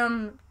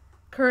am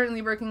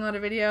currently working on a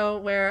video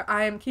where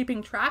I am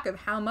keeping track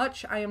of how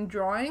much I am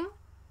drawing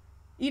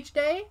each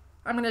day.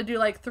 I'm gonna do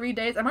like 3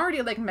 days. I'm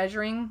already like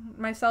measuring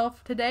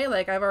myself today.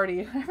 Like I've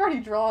already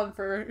drawn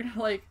for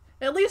like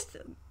at least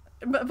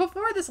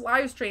before this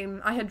live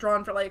stream I had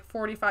drawn for like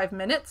 45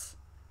 minutes,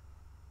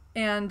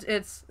 and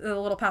it's a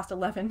little past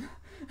 11.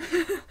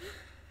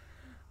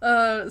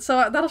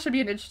 So that should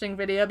be an interesting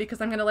video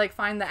because I'm gonna like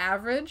find the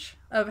average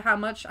of how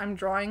much I'm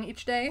drawing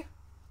each day.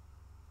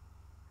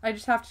 I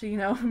just have to, you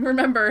know,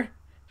 remember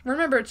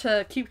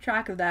to keep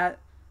track of that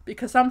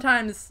because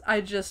sometimes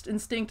I just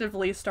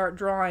instinctively start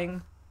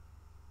drawing.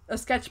 A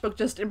sketchbook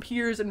just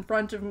appears in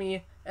front of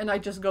me and I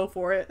just go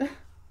for it.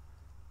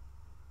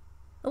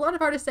 A lot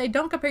of artists say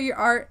don't compare your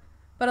art,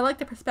 but I like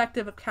the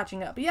perspective of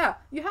catching up. But yeah,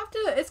 you have to,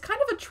 it's kind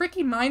of a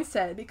tricky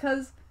mindset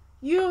because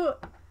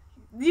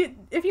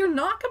if you're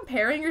not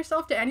comparing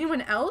yourself to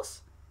anyone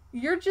else,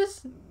 you're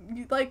just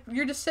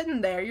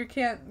sitting there. You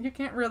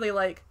can't really,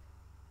 like,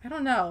 I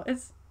don't know.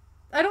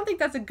 I don't think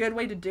that's a good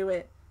way to do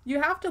it.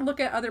 You have to look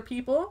at other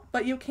people,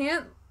 but you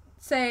can't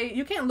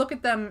look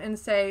at them and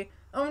say,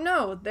 "Oh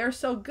no, they're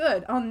so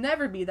good. I'll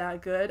never be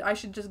that good. I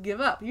should just give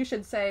up." You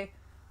should say,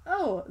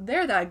 "Oh,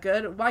 they're that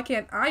good. Why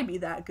can't I be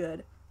that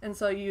good?" And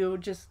so you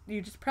just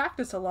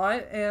practice a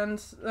lot,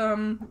 and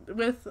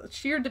with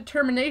sheer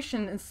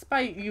determination and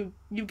spite, you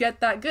get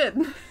that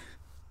good.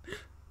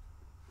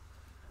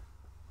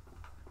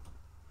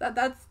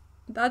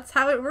 That's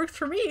how it works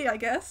for me, I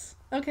guess.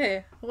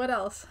 Okay, what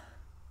else?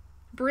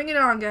 Bring it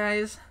on,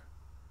 guys.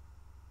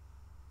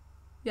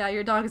 Yeah,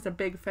 your dog is a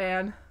big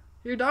fan.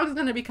 Your dog's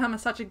gonna become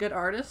such a good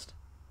artist.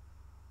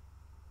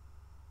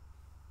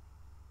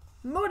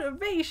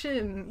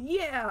 Motivation!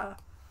 Yeah!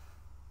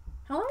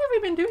 How long have we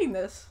been doing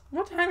this?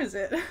 What time is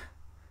it?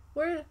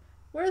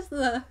 Where's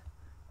the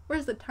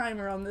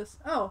timer on this?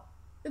 Oh,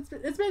 it's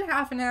been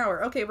half an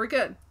hour. Okay, we're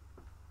good.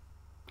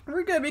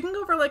 We're good. We can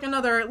go for like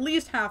another at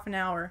least half an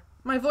hour.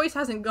 My voice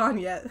hasn't gone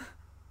yet.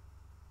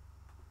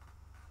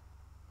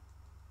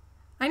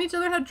 I need to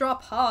learn how to draw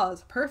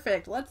paws.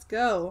 Perfect. Let's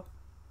go.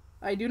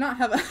 I do not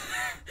have a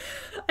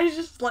I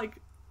just like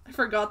I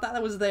forgot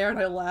that was there and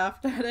I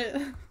laughed at it.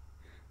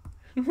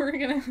 We're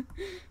gonna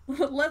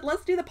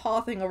let's do the paw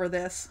thing over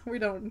this. We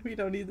don't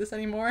need this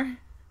anymore.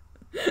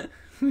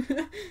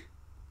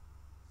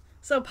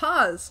 So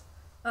paws.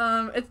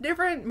 It's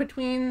different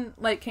between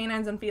like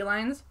canines and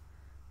felines,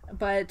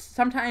 but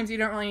sometimes you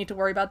don't really need to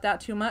worry about that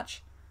too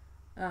much.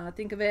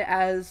 Think of it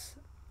as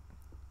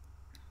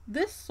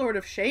this sort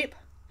of shape,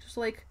 just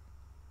like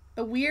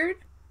a weird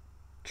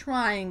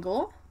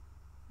triangle,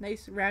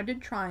 nice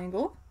rounded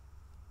triangle.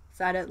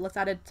 Let's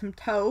add some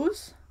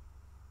toes.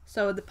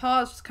 So the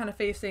paw is just kind of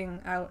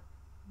facing out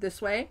this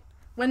way.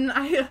 When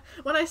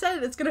I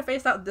said it's gonna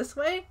face out this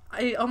way,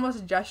 I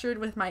almost gestured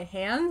with my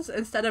hands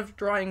instead of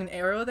drawing an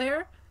arrow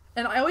there.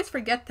 And I always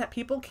forget that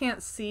people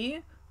can't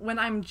see when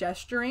I'm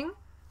gesturing.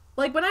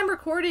 Like when I'm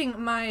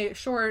recording my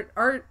short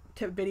art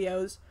tip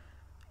videos,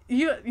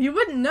 you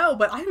wouldn't know,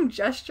 but I'm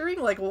gesturing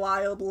like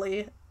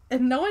wildly,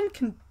 and no one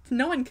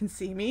can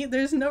see me.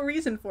 There's no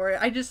reason for it.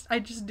 I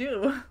just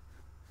do.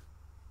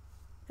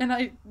 And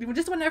I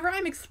just whenever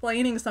I'm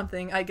explaining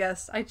something, I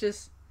guess I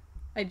just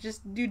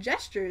do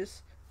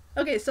gestures.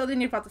 Okay, so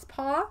then you've got this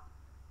paw,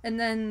 and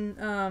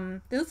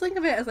then let's think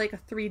of it as like a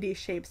 3D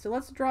shape. So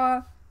let's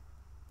draw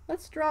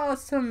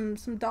some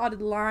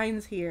dotted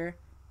lines here,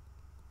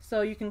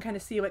 so you can kind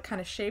of see what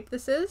kind of shape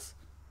this is.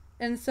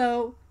 And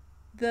so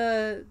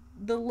the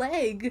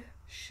leg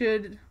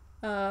should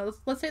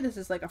let's say this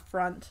is like a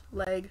front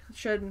leg,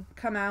 should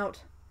come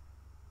out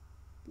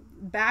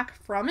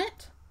back from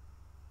it,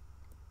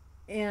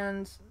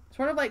 and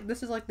sort of like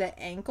this is like the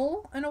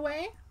ankle in a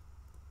way,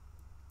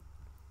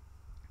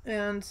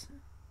 and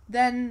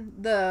then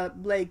the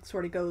leg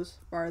sort of goes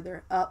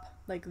farther up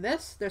like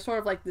this. There's sort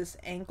of like this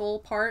ankle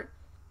part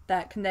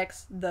that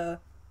connects the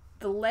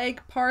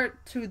leg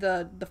part to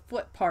the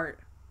foot part.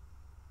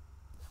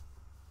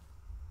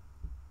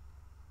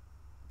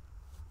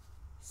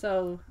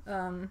 So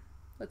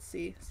let's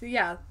see. So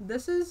yeah,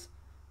 this is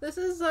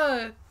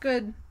a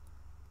good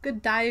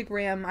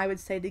diagram, I would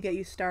say, to get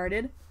you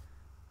started.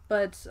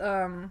 But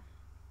from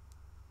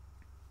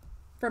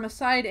a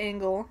side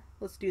angle,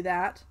 let's do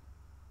that.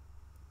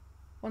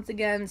 Once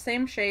again,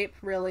 same shape,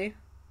 really.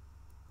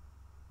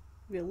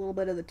 Maybe a little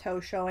bit of the toe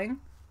showing.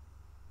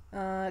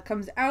 It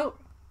comes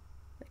out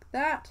like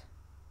that.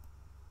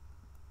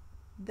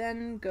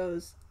 Then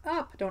goes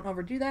up. Don't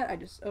overdo that. I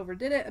just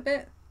overdid it a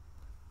bit.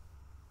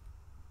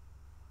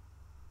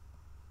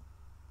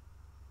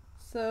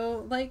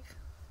 So, like,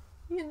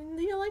 you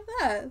know, like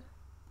that.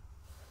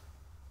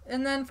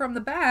 And then from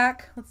the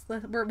back,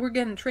 we're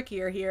getting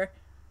trickier here.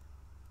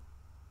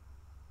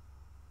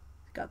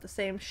 Got the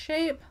same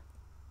shape.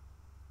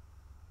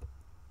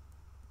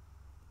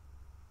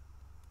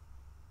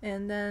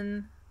 And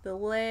then the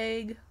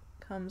leg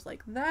comes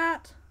like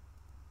that.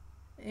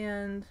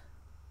 And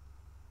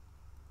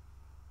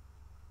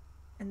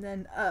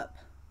then up.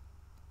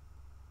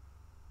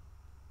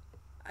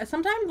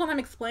 Sometimes when I'm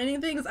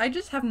explaining things, I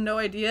just have no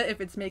idea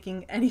if it's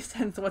making any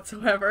sense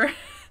whatsoever.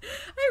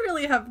 I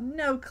really have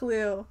no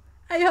clue.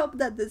 I hope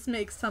that this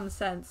makes some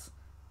sense.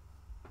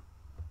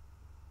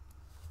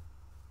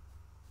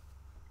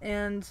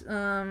 And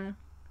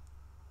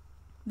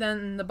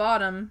then the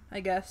bottom,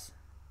 I guess,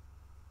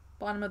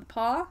 bottom of the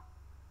paw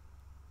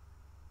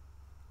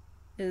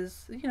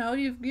is, you know,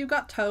 you've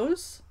got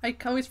toes. I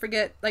always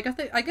forget. Like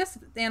I guess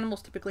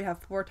animals typically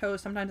have 4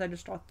 toes. Sometimes I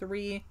just draw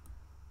 3.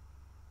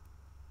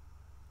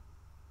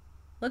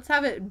 Let's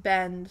have it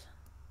bend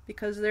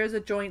because there's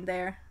a joint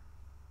there.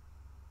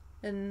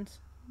 And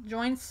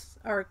joints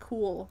are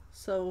cool,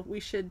 so we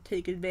should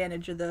take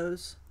advantage of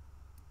those.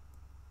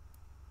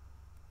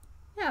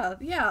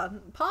 Yeah,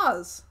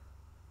 paws.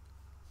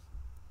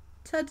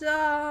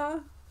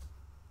 Ta-da!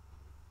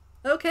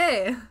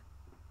 Okay.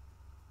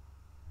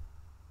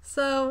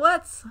 So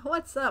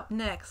what's up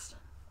next?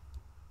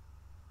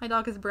 My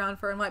dog is brown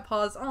fur and white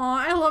paws.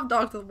 Aw, I love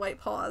dogs with white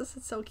paws.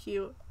 It's so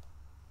cute.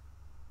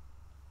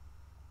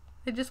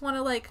 I just want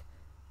to like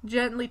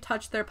gently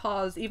touch their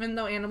paws, even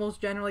though animals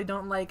generally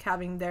don't like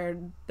having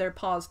their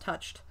paws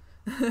touched.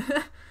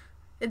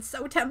 It's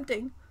so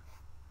tempting.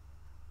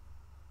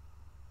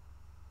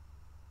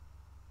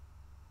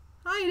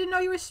 Hi, I didn't know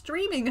you were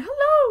streaming.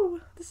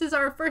 Hello! This is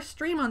our first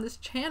stream on this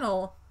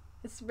channel.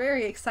 It's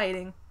very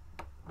exciting.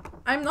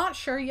 I'm not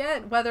sure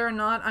yet whether or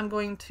not I'm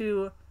going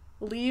to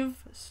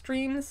leave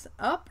streams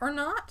up or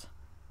not.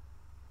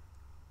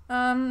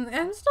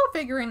 I'm still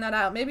figuring that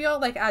out. Maybe I'll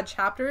like add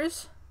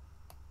chapters.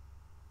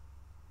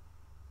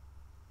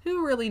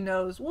 Who really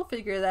knows? We'll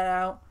figure that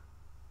out.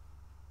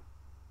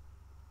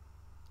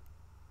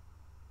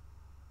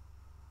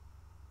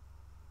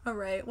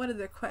 Alright, what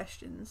other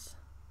questions?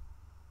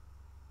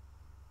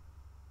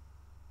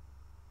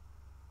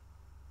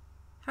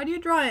 How do you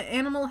draw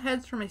animal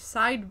heads from a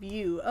side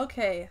view?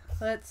 Okay,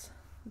 let's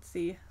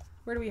see.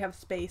 Where do we have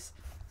space?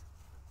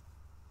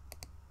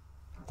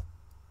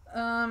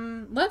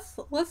 Let's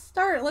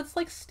start. Let's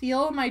like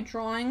steal my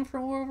drawing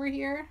from over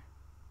here.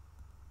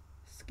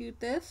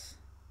 Scoot this.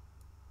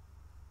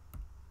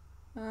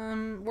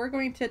 We're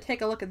going to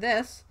take a look at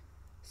this.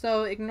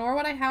 So ignore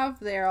what I have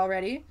there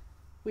already.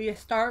 We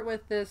start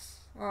with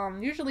this,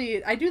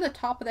 usually I do the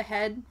top of the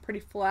head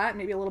pretty flat,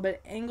 maybe a little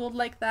bit angled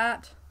like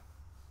that.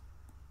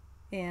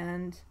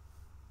 And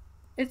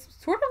it's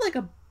sort of like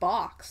a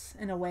box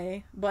in a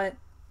way, but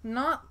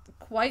not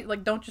quite,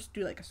 like don't just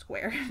do like a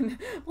square.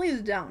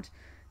 Please don't.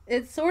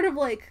 It's sort of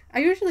like, I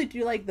usually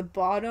do like the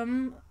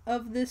bottom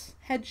of this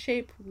head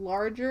shape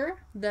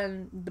larger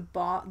than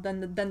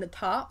the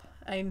top.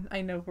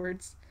 I know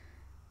words.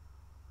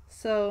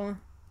 So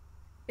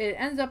it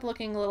ends up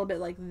looking a little bit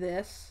like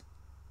this.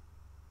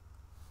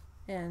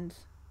 And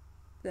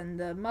then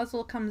the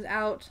muzzle comes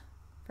out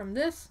from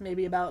this,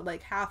 maybe about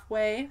like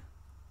halfway,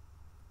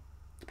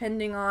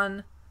 depending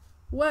on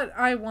what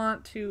I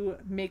want to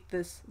make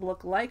this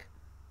look like.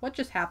 What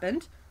just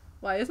happened?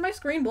 Why is my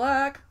screen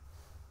black?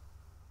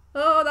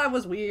 Oh, that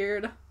was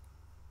weird.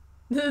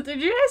 Did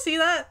you guys see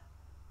that?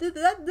 Did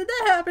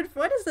that happen?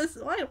 What is this?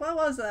 What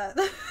was that?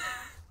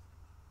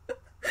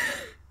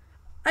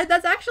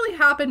 That's actually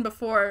happened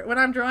before. When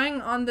I'm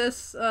drawing on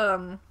this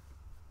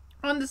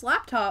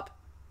laptop,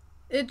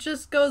 it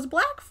just goes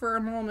black for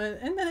a moment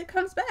and then it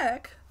comes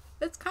back.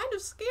 It's kind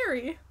of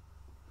scary.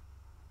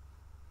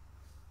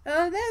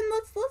 Then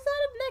let's add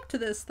a neck to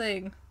this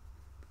thing.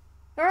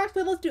 Or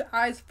actually, let's do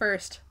eyes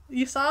first.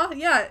 You saw?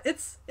 Yeah,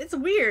 it's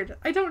weird.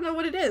 I don't know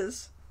what it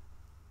is.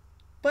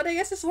 But I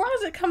guess as long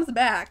as it comes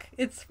back,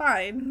 it's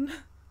fine.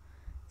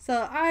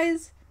 So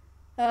eyes,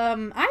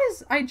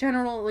 I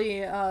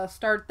generally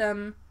start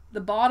them.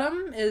 The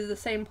bottom is the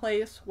same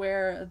place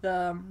where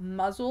the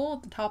muzzle,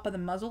 the top of the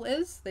muzzle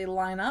is. They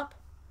line up.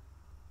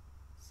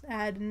 Let's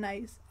add a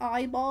nice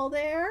eyeball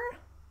there.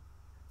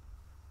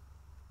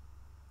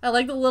 I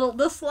like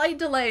the slight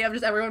delay of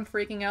just everyone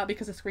freaking out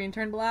because the screen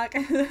turned black.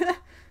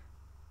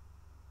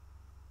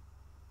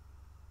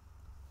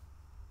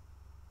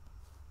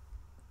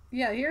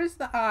 Yeah, here's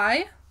the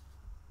eye.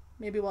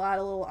 Maybe we'll add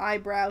a little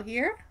eyebrow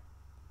here.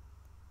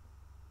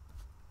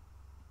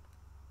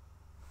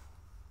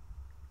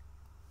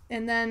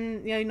 And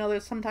then, yeah, you know,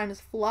 there's sometimes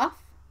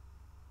fluff.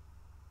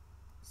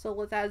 So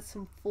let's add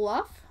some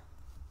fluff.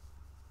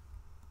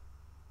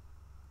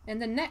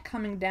 And the neck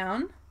coming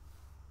down.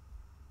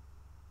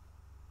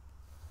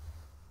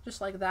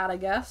 Just like that, I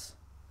guess.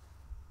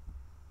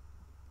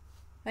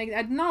 I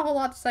not a whole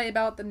lot to say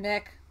about the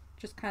neck.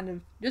 Just kind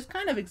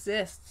of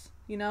exists,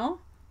 you know?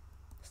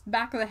 The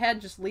back of the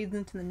head just leads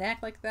into the neck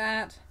like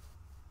that.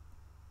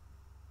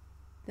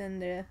 Then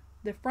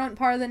the front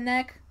part of the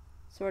neck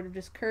sort of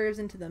just curves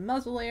into the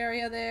muzzle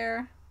area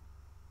there.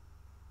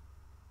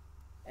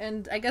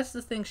 And I guess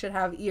this thing should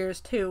have ears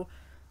too.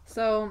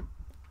 So,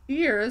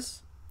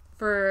 ears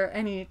for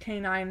any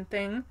canine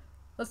thing.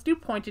 Let's do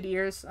pointed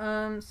ears.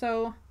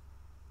 So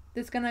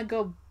it's gonna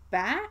go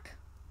back,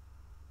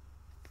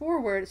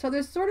 forward. So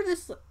there's sort of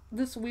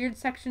this weird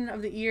section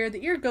of the ear.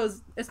 The ear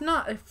goes, it's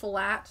not a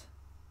flat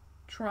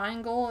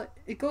triangle.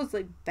 It goes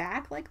like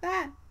back like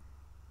that.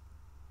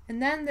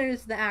 And then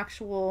there's the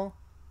actual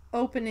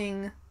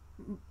opening,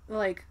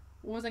 like,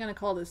 what was I gonna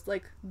call this?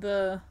 Like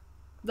the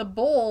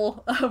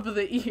bowl of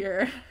the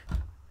ear.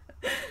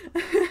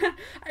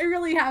 I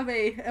really have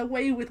a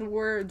way with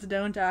words,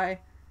 don't I?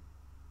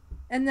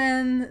 And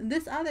then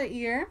this other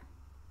ear,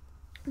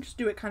 just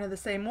do it kind of the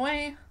same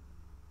way.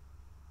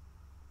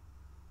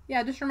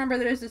 Yeah, just remember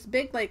there's this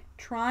big like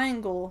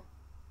triangle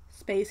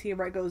space here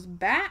where it goes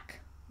back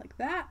like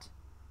that,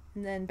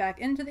 and then back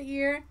into the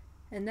ear,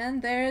 and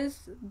then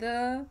there's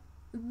the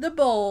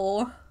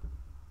bowl.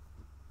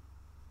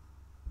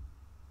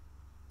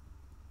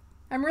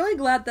 I'm really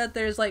glad that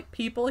there's like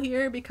people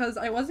here because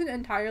I wasn't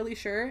entirely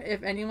sure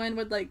if anyone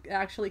would like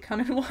actually come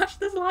and watch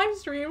this live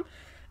stream.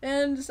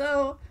 And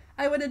so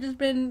I would have just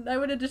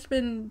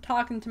been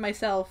talking to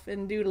myself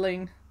and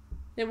doodling.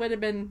 It would have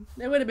been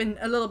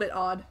a little bit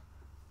odd.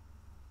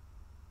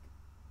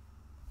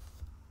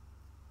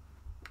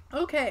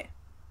 Okay.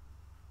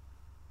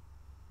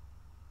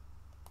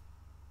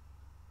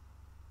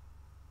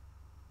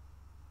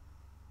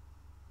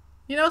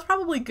 You know, it's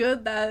probably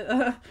good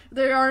that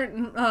there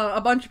aren't a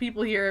bunch of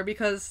people here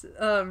because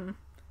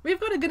we've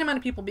got a good amount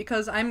of people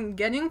because I'm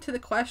getting to the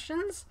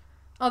questions.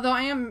 Although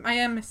I'm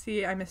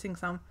missing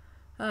some.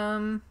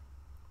 Have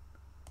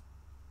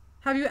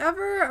you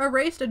ever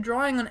erased a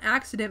drawing on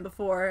accident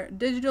before,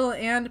 digital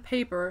and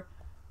paper?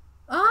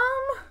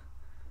 I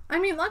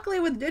mean, luckily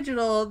with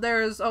digital,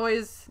 there's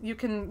always you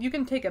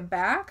can take it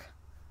back.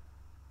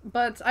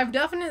 But I've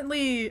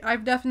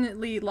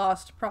definitely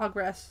lost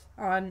progress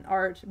on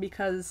art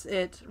because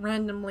it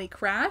randomly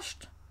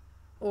crashed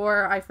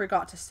or I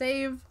forgot to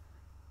save.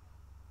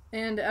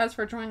 And as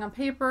for drawing on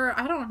paper,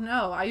 I don't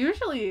know.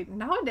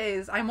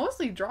 Nowadays, I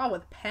mostly draw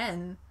with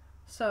pen.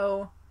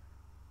 So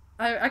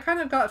I kind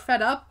of got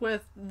fed up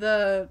with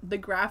the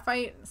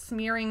graphite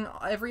smearing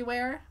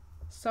everywhere.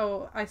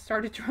 So I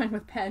started drawing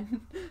with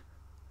pen.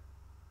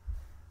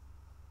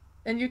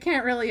 And you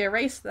can't really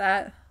erase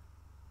that.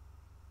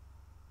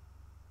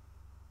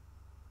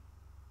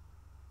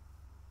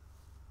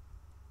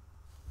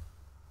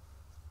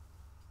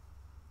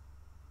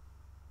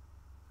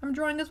 I'm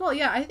drawing as well.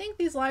 Yeah, I think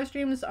these live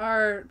streams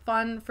are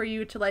fun for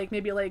you to like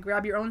maybe like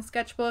grab your own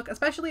sketchbook,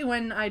 especially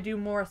when I do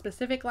more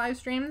specific live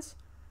streams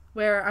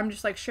where I'm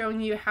just like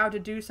showing you how to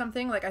do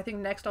something. Like I think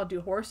next I'll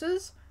do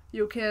horses.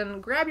 You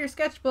can grab your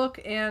sketchbook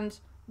and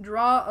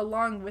draw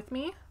along with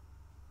me.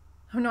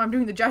 Oh no, I'm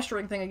doing the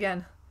gesturing thing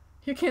again.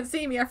 You can't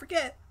see me, I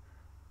forget.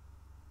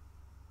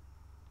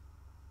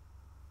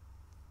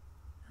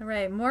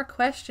 Alright, more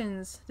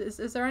questions.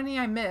 Is there any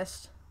I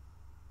missed?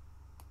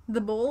 The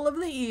bowl of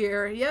the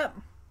ear, yep.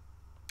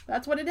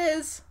 That's what it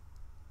is.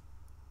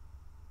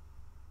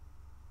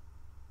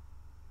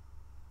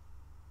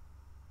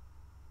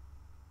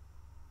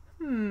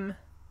 How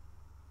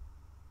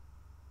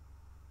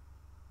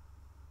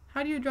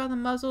do you draw the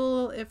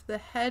muzzle if the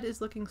head is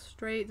looking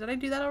straight? Did I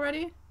do that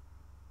already?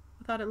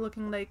 Without it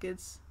looking like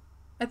it's...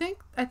 I think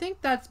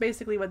that's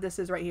basically what this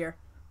is right here.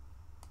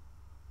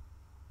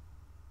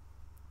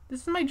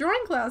 This is my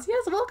drawing class.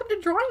 Yes, welcome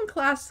to drawing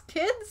class,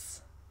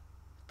 kids.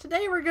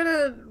 Today we're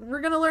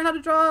gonna learn how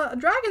to draw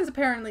dragons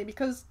apparently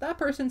because that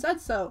person said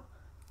so.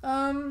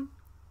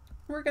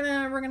 We're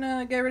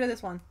gonna get rid of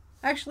this one.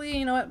 Actually,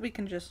 you know what? We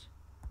can just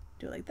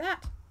do it like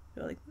that.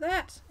 Do it like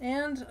that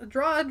and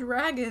draw a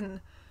dragon.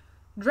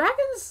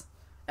 Dragons,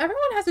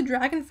 everyone has a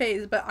dragon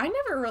phase, but I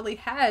never really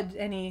had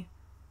any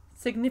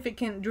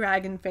significant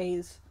dragon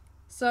phase.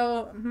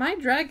 So my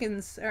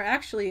dragons are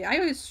actually, I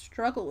always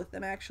struggle with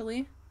them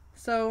actually.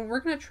 So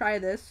we're gonna try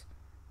this.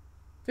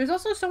 There's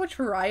also so much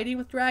variety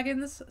with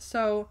dragons,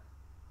 so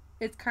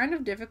it's kind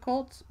of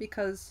difficult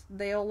because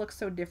they all look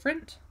so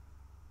different.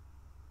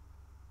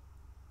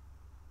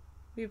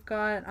 We've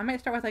got, I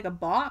might start with like a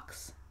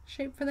box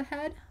shape for the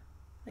head,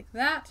 like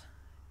that.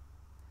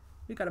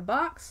 We've got a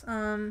box.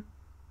 We'll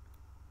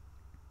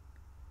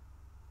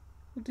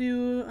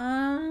do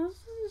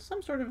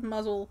some sort of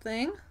muzzle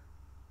thing.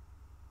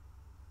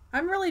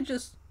 I'm really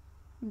just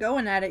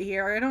going at it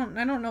here. I don't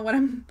know what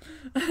I'm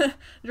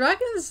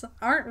dragons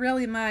aren't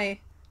really my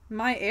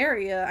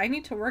area. I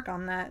need to work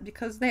on that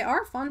because they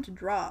are fun to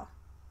draw.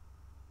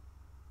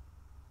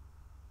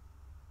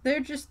 They're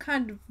just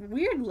kind of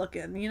weird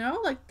looking, you know?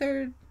 Like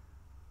you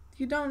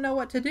don't know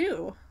what to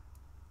do.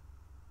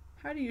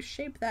 How do you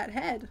shape that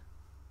head?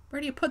 Where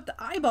do you put the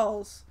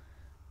eyeballs?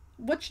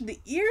 What should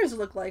the ears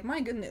look like? My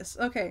goodness.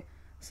 Okay.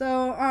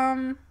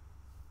 So,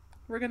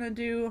 we're gonna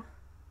do,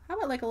 how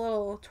about like a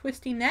little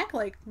twisty neck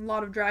like a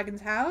lot of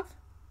dragons have?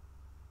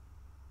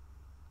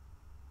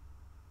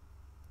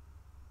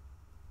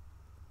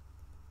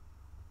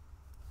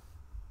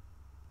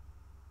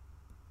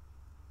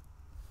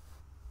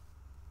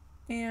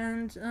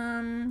 And,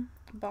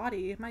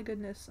 body. My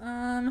goodness.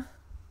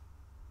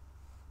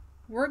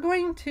 We're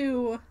going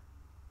to...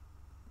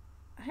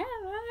 I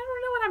don't know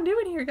what I'm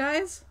doing here,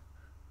 guys.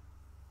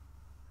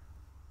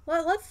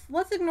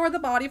 Let's ignore the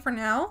body for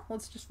now.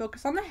 Let's just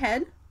focus on the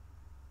head.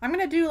 I'm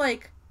gonna do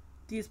like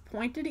these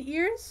pointed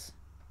ears,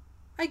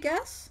 I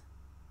guess.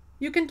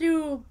 You can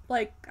do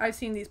like, I've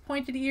seen these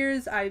pointed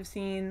ears. I've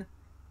seen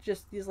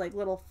just these like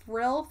little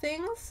frill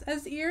things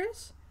as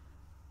ears.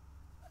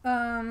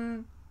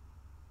 I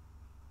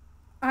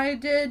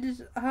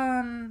did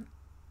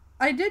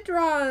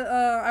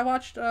draw, I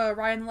watched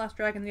Raya and the Last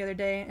Dragon the other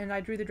day, and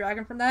I drew the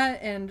dragon from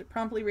that, and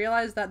promptly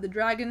realized that the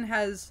dragon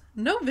has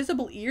no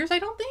visible ears, I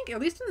don't think, at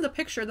least in the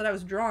picture that I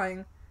was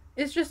drawing.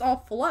 It's just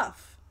all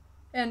fluff.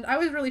 And I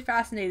was really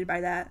fascinated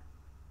by that.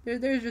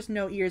 There's just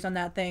no ears on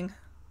that thing.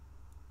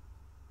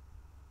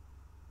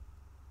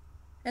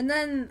 And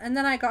then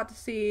I got to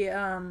see,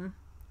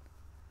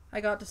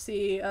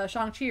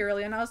 Shang-Chi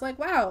earlier, and I was like,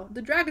 wow,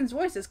 the dragon's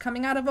voice is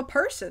coming out of a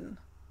person.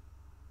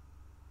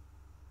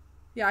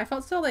 Yeah, I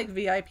felt so, like,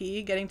 VIP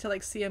getting to,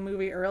 like, see a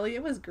movie early.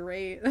 It was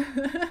great.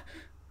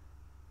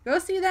 Go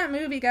see that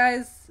movie,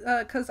 guys,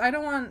 because I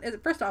don't want...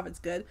 First off, it's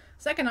good.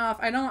 Second off,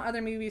 I don't want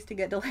other movies to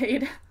get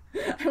delayed.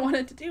 I want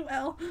it to do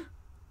well.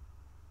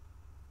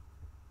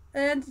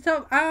 And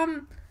so,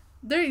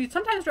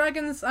 sometimes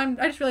dragons...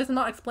 I just realized I'm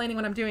not explaining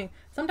what I'm doing.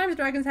 Sometimes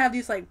dragons have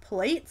these, like,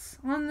 plates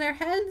on their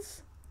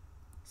heads.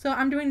 So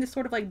I'm doing this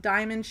sort of, like,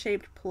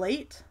 diamond-shaped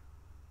plate.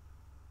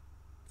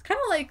 It's kind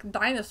of like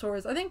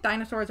dinosaurs. I think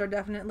dinosaurs are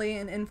definitely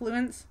an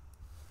influence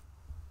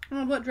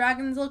on what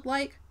dragons look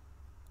like.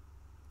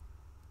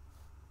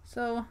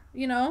 So,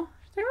 you know,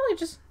 they're really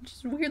just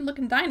weird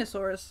looking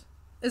dinosaurs.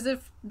 As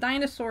if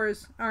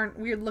dinosaurs aren't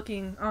weird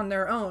looking on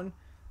their own.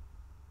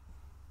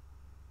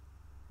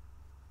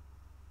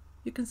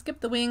 You can skip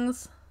the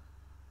wings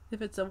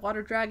if it's a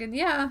water dragon.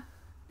 Yeah,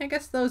 I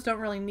guess those don't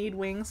really need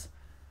wings.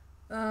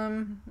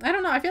 I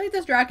don't know. I feel like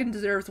this dragon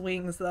deserves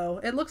wings, though.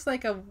 It looks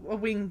like a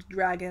winged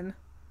dragon.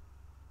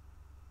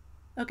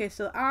 Okay,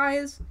 so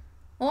eyes.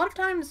 A lot of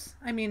times,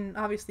 I mean,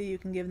 obviously you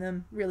can give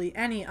them really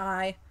any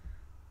eye.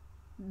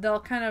 They'll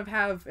kind of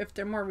have, if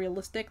they're more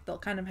realistic, they'll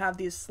kind of have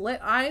these slit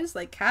eyes,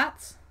 like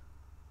cats.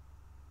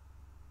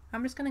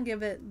 I'm just gonna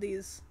give it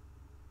these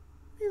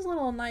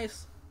little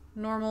nice,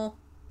 normal,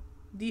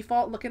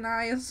 default looking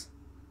eyes.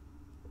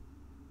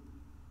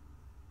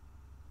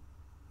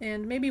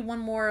 And maybe one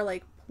more,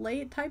 like,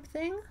 plate type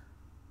thing.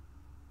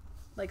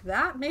 Like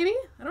that, maybe?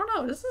 I don't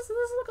know. Does this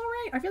look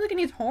alright? I feel like it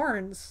needs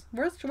horns.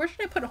 Where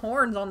should I put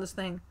horns on this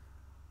thing?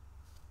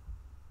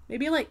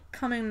 Maybe, like,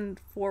 coming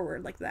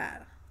forward like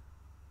that.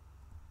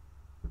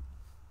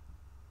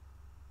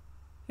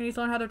 You need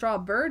to learn how to draw a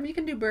bird? We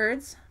can do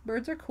birds.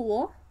 Birds are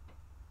cool.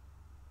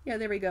 Yeah,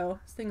 there we go.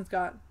 This thing's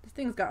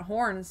got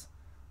horns.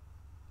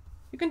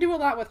 You can do a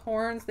lot with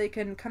horns. They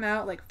can come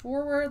out, like,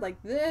 forward,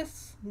 like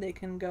this. They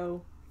can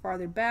go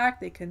farther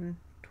back. They can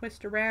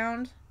twist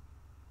around.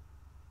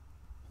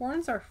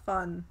 Horns are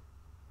fun.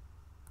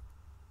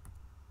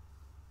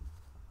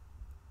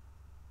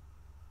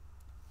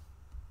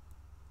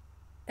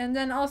 And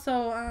then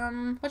also,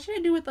 what should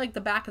I do with, like, the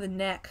back of the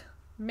neck?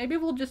 Maybe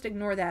we'll just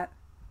ignore that.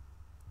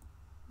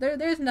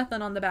 There's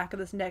nothing on the back of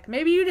this neck.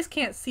 Maybe you just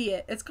can't see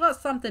it. It's got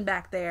something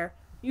back there.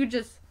 You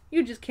just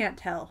can't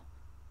tell.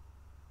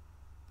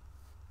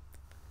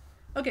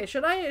 Okay,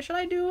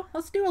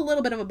 let's do a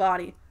little bit of a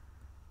body.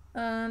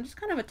 Just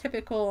kind of a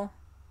typical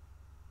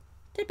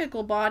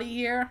body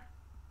here.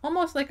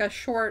 Almost like a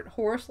short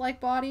horse-like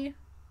body.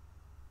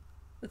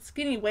 With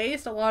skinny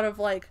waist. A lot of,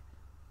 like,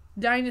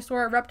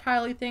 dinosaur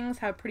reptile-y things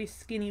have pretty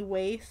skinny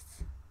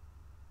waists.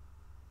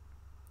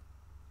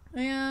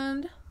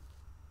 And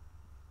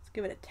let's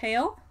give it a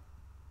tail.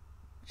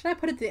 What should I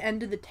put at the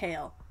end of the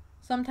tail?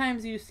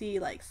 Sometimes you see,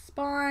 like,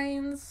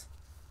 spines.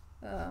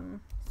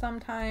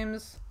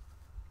 Sometimes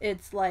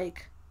it's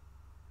like,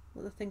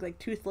 well, the thing like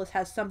Toothless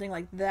has something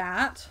like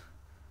that.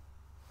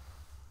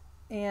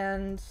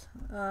 And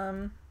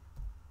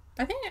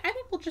I think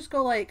we'll just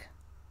go like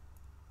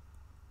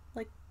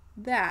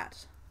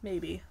that,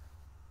 maybe.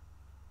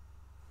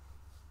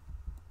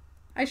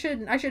 I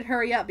should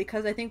hurry up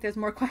because I think there's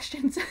more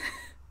questions.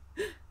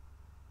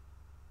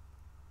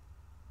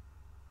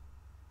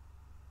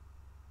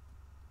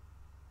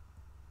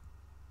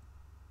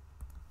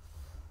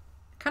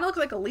 Kind of looks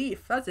like a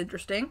leaf. That's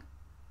interesting.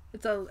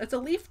 It's a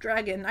leaf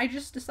dragon. I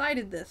just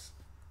decided this.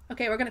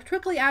 Okay, we're gonna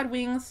quickly add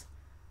wings,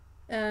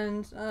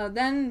 and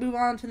then move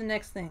on to the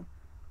next thing.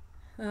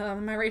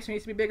 My eraser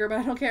needs to be bigger, but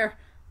I don't care.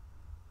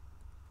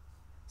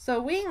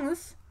 So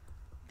wings,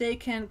 they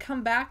can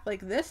come back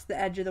like this, the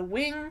edge of the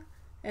wing,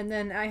 and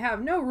then I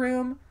have no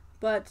room,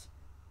 but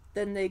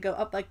then they go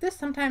up like this.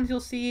 Sometimes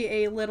you'll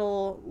see a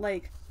little,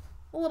 like,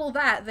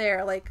 that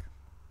there, like,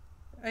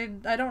 I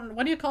don't,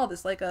 what do you call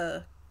this? Like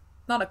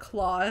not a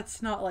claw,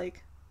 it's not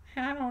like,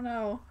 I don't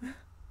know.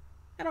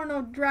 I don't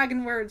know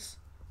dragon words.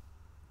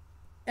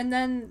 And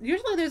then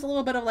usually there's a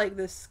little bit of like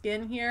this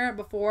skin here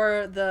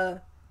before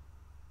the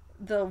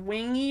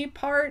wingy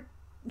part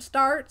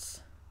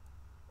starts.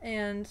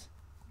 And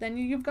then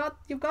you've got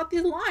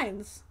these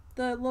lines,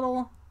 the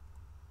little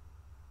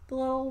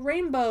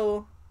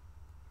rainbow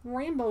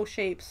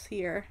shapes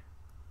here.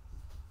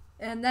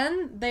 And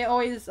then they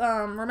always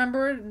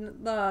remember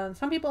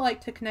some people like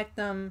to connect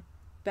them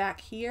back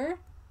here,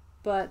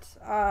 but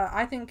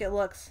I think it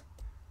looks,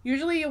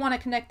 usually you want to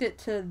connect it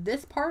to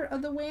this part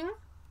of the wing.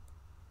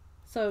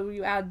 So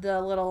you add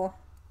the little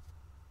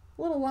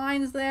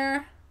lines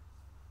there.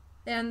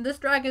 And this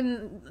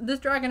dragon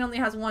only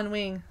has one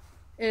wing.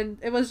 And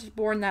it was just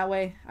born that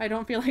way. I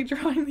don't feel like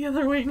drawing the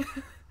other wing.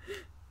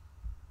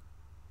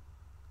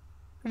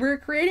 We're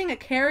creating a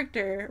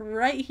character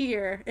right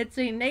here. It's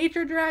a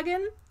nature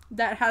dragon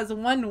that has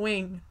one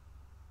wing.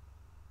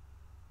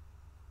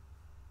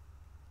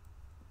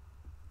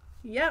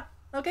 Yep.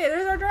 Okay,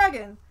 there's our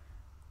dragon.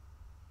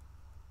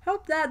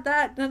 Hope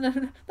that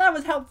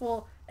was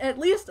helpful. At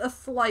least a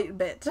slight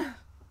bit.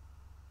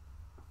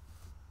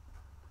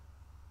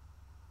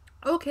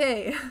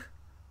 Okay.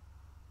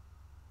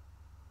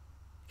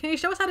 Can you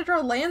show us how to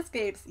draw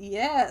landscapes?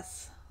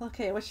 Yes.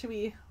 Okay, what should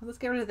we... Let's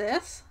get rid of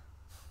this.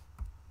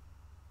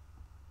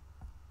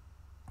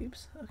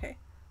 Oops. Okay.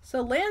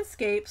 So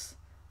landscapes,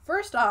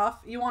 first off,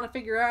 you want to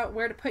figure out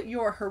where to put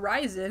your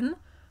horizon,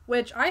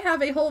 which I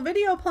have a whole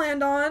video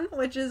planned on,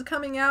 which is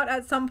coming out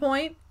at some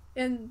point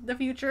in the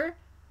future.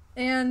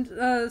 And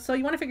so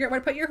you want to figure out where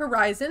to put your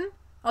horizon.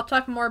 I'll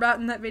talk more about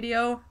in that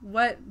video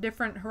what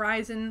different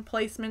horizon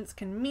placements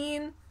can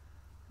mean.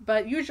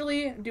 But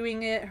usually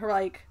doing it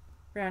like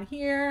around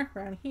here,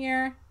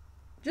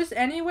 just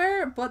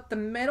anywhere but the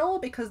middle,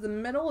 because the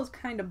middle is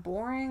kind of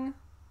boring.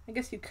 I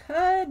guess you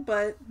could,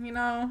 but you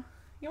know,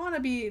 you want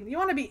to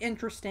be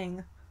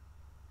interesting.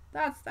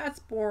 That's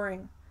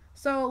boring.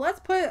 So let's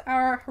put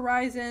our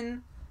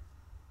horizon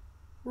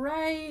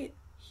right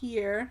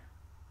here.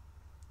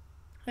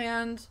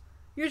 And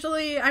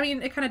usually, I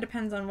mean, it kind of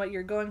depends on what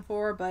you're going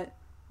for, but I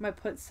might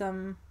put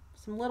some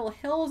little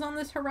hills on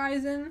this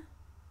horizon.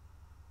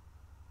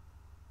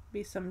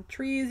 Be some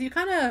trees. You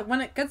kind of,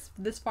 when it gets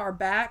this far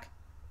back,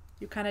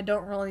 you kind of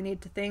don't really need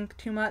to think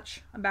too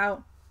much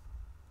about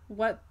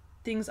what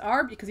things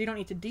are, because you don't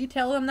need to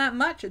detail them that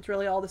much. It's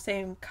really all the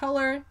same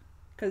color,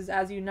 because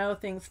as you know,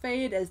 things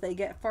fade as they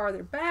get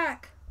farther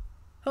back.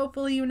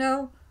 Hopefully you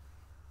know.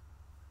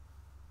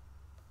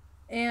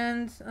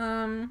 And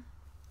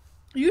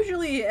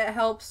usually it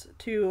helps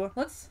to,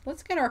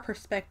 let's get our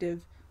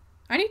perspective.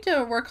 I need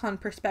to work on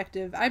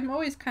perspective. I'm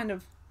always kind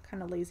of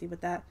lazy with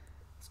that.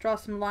 Let's draw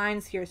some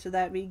lines here so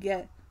that we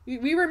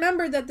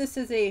remember that this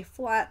is a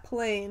flat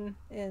plane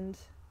and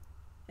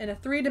in a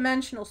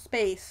three-dimensional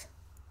space.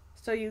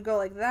 So you go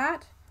like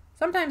that.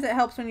 Sometimes it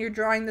helps when you're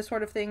drawing this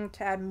sort of thing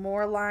to add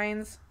more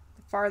lines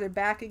the farther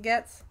back it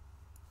gets,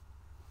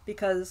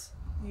 because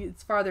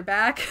it's farther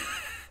back.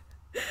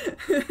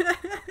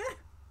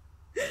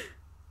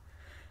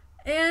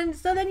 And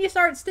so then you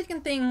start sticking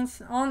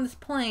things on this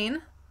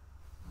plane.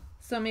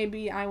 So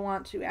maybe I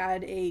want to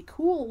add a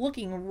cool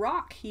looking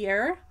rock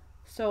here.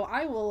 So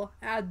I will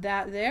add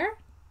that there.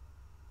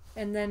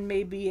 And then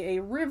maybe a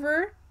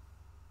river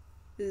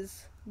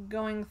is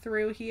going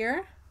through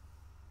here.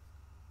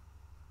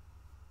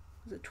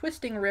 It's a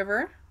twisting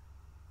river.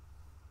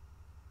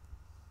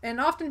 And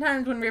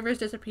oftentimes when rivers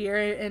disappear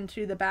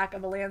into the back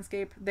of a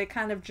landscape, they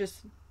kind of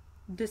just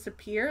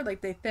disappear. Like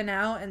they thin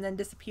out and then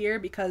disappear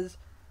because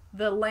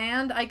the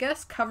land, I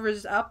guess,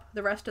 covers up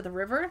the rest of the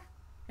river.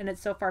 And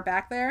it's so far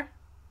back there.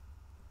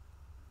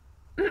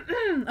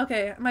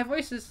 Okay, my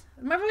voice is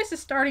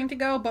starting to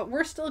go, but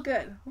we're still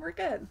good. We're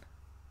good.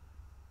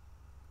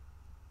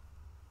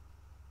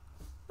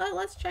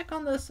 Let's check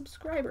on the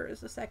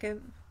subscribers a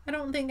second. I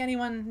don't think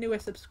anyone new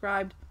is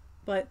subscribed,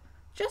 but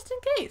just in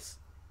case,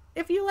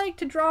 if you like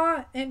to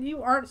draw and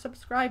you aren't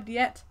subscribed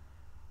yet,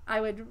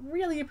 I would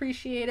really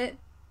appreciate it.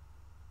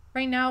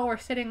 Right now we're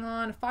sitting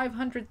on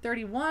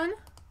 531.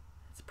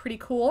 It's pretty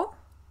cool.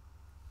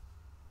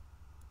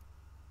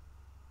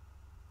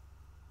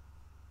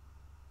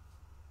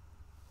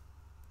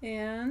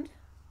 And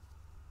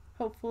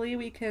hopefully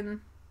we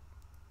can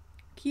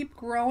keep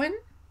growing.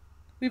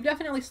 We've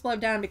definitely slowed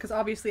down because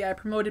obviously I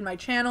promoted my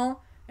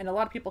channel and a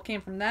lot of people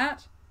came from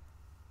that.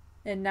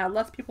 And now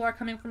less people are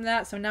coming from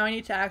that, so now I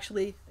need to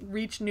actually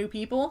reach new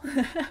people.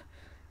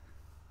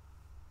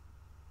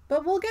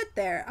 But we'll get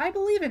there. I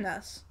believe in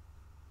us.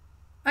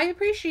 I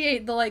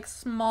appreciate the like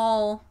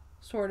small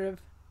sort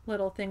of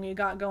little thing we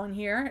got going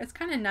here. It's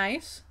kind of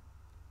nice.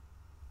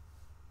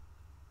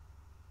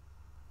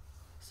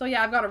 So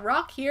yeah, I've got a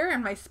rock here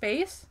in my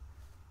space.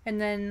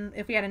 And then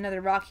if we had another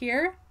rock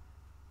here,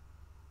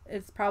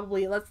 it's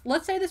probably,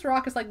 let's say this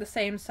rock is like the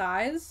same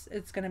size.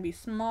 It's going to be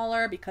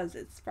smaller because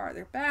it's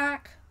farther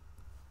back.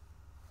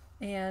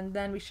 And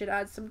then we should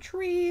add some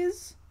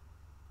trees.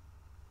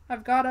 I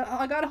got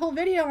a whole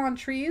video on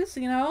trees,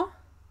 you know.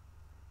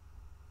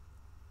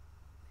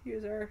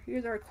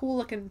 Here's our cool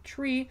looking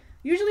tree.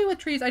 Usually with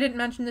trees, I didn't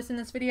mention this in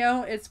this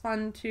video, it's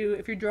fun to,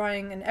 if you're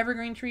drawing an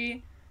evergreen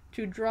tree,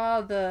 to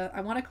draw the,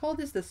 I want to call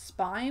this the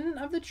spine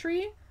of the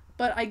tree,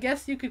 but I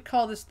guess you could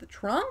call this the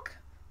trunk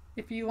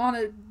if you want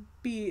to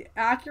be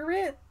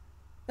accurate.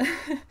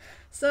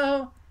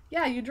 So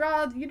yeah, you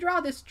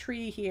draw this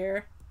tree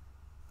here,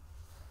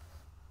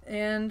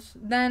 and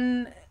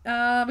then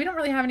we don't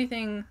really have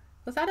anything.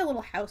 Let's add a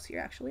little house here.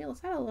 Actually,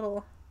 let's add a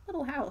little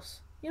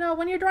house. You know,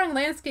 when you're drawing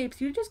landscapes,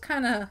 you just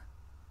kind of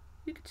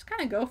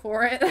go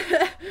for it.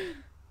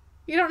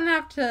 You don't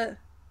have to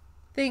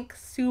think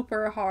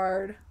super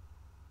hard.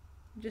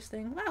 You just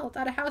think, wow, let's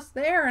add a house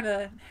there and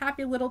a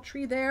happy little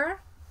tree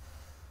there,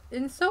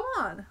 and so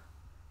on.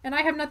 And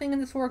I have nothing in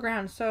this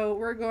foreground, so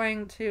we're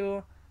going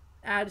to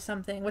add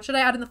something. What should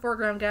I add in the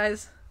foreground,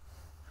 guys?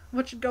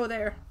 What should go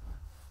there?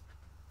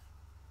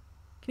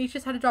 Can you teach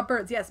us how to draw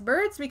birds? Yes,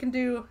 birds we can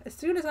do as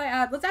soon as I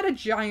add. Let's add a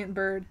giant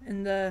bird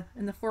in the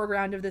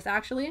foreground of this,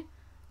 actually.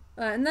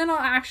 And then I'll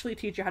actually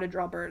teach you how to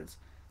draw birds.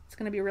 It's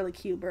going to be a really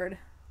cute bird.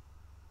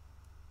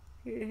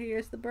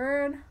 Here's the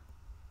bird.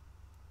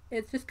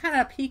 It's just kind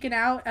of peeking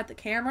out at the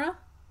camera.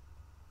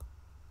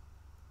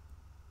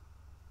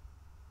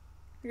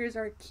 Here's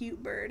our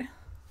cute bird.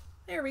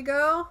 There we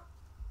go.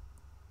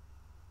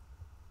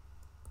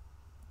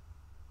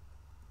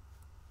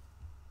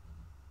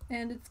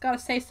 And it's got to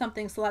say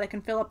something so that I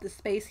can fill up the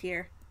space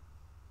here.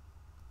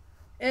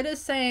 It is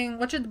saying,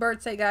 what should the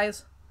bird say,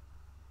 guys?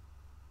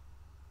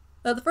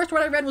 The first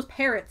word I read was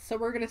parrots, so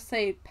we're going to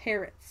say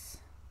parrots.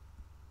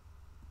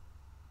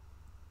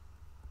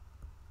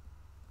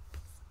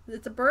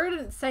 It's a bird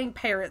and it's saying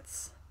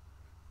parrots.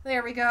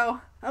 There we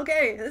go.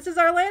 Okay, this is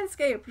our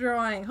landscape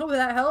drawing. Hope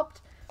that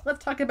helped.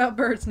 Let's talk about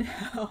birds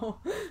now.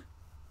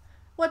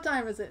 What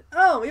time is it?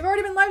 Oh, we've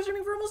already been live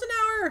streaming for almost an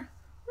hour.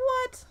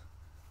 What?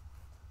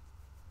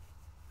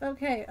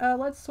 Okay,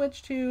 let's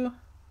switch to...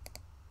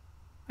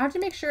 I have to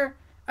make sure...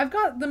 I've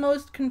got the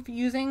most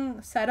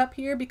confusing setup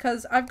here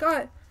because I've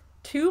got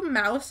 2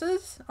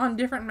 mouses on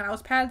different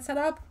mouse pads set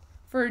up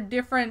for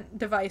different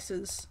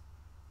devices.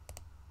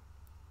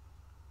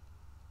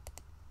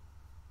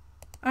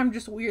 I'm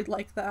just weird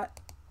like that.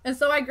 And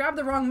so I grabbed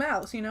the wrong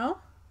mouse, you know?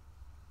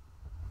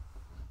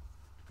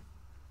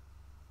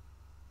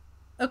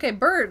 Okay,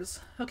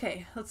 birds.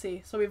 Okay, let's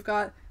see. So we've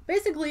got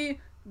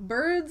basically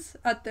birds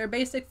at their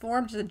basic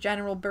form, just a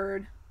general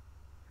bird.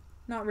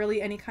 Not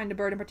really any kind of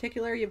bird in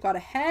particular. You've got a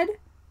head.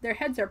 Their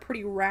heads are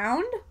pretty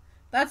round.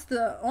 That's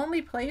the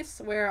only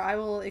place where I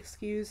will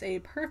excuse a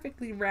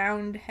perfectly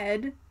round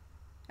head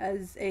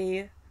as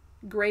a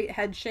great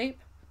head shape.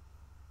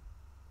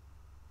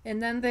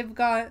 And then they've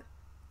got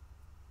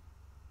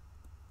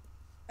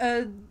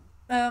a,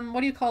 what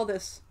do you call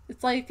this?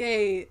 It's like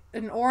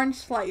an orange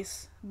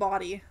slice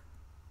body.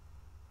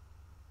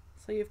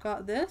 So you've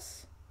got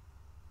this.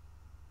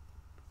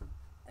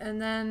 And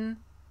then,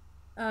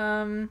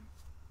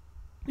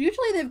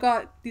 usually they've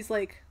got these,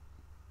 like,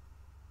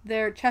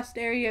 their chest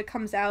area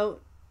comes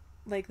out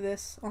like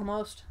this,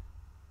 almost.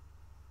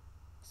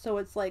 So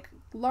it's, like,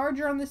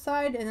 larger on this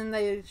side, and then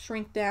they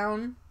shrink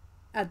down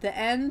at the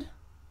end.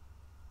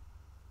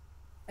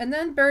 And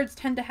then birds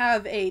tend to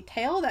have a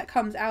tail that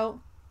comes out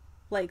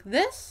like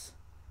this.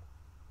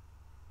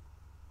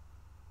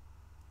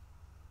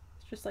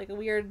 It's just like a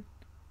weird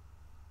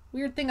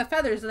thing of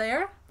feathers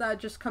there that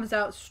just comes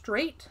out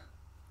straight.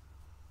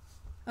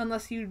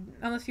 Unless you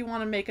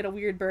want to make it a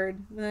weird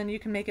bird, then you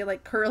can make it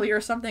like curly or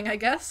something, I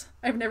guess.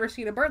 I've never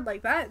seen a bird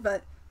like that,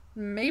 but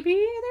maybe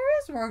there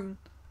is one.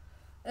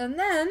 And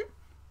then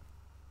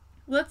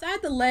let's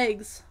add the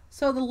legs.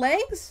 So the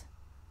legs,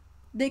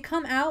 they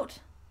come out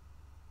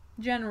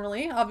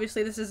generally.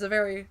 Obviously this is a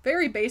very,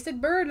 very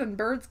basic bird, and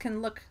birds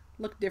can look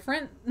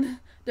different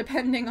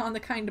depending on the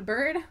kind of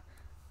bird,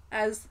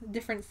 as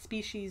different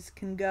species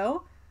can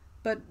go.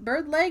 But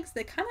bird legs,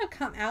 they kind of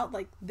come out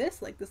like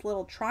this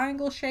little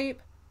triangle shape.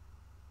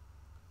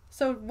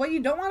 So what you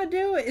don't want to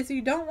do is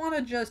you don't want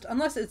to just,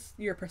 unless it's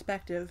your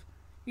perspective,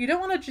 you don't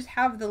want to just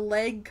have the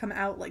leg come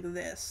out like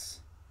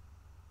this.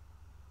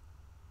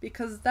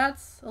 Because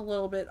that's a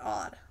little bit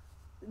odd.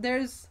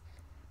 There's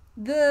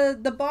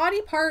the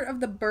body part of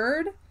the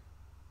bird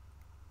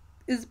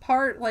is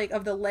part like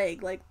of the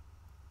leg, like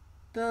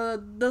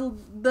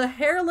the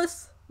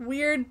hairless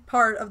weird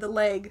part of the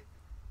leg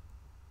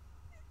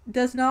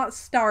does not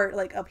start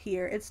like up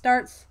here. It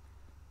starts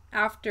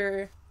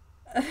after.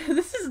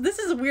 This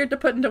is weird to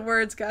put into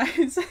words,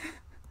 guys.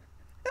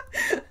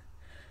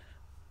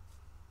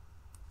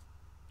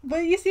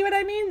 But you see what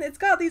I mean? It's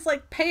got these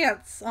like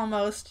pants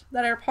almost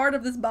that are part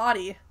of this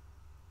body.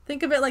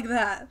 Think of it like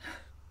that.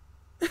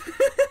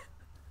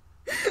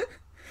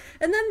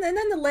 And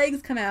then the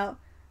legs come out.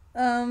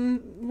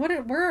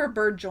 Where are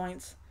bird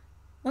joints?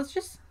 Let's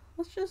just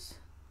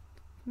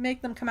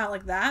make them come out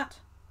like that.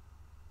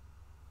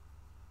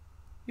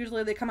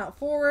 Usually they come out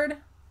forward,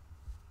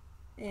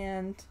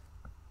 and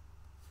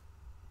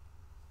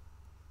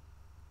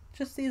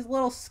just these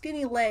little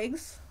skinny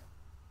legs.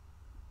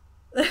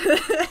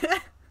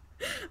 Bird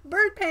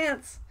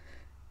pants.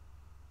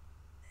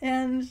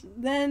 And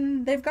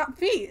then they've got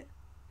feet.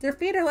 Their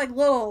feet are like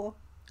little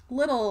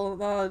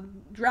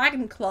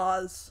dragon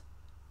claws.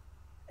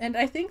 And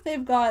I think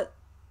they've got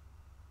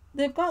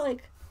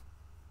like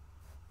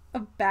a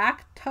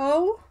back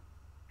toe,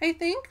 I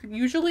think,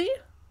 usually.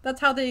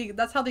 That's how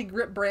they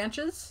grip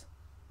branches.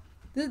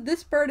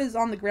 This bird is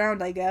on the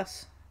ground, I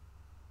guess.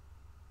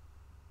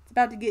 It's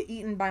about to get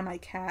eaten by my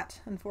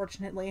cat,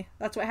 unfortunately.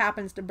 That's what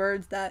happens to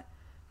birds that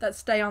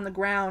stay on the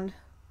ground.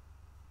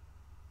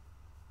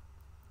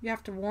 You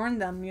have to warn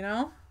them, you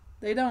know?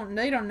 They don't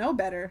know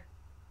better.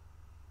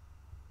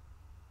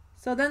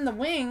 So then the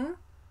wing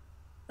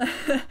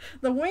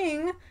the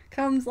wing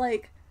comes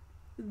like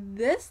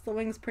this. The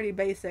wing's pretty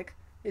basic.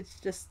 It's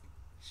just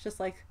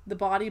like the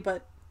body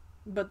but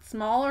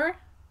smaller.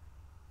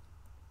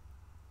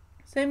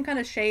 Same kind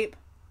of shape.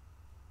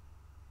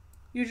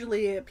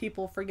 Usually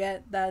people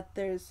forget that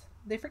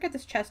they forget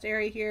this chest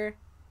area here.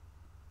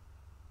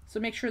 So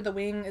make sure the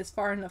wing is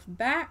far enough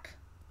back.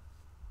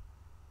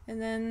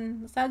 And then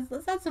let's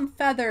add some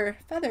feather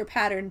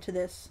pattern to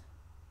this.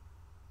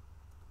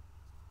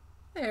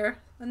 There.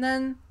 And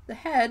then the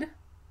head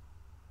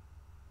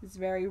is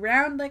very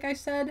round, like I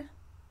said.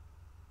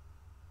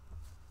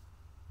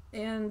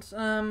 And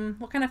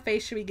what kind of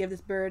face should we give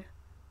this bird?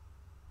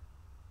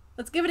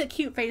 Let's give it a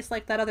cute face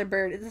like that other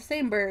bird. It's the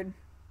same bird.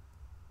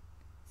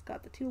 It's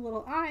got the two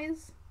little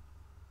eyes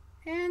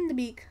and the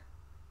beak.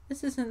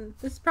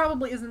 This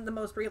probably isn't the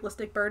most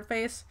realistic bird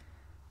face,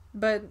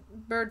 but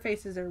bird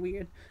faces are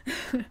weird.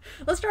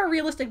 Let's draw a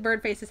realistic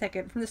bird face a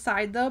second from the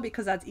side though,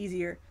 because that's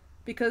easier.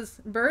 Because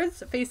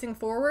birds facing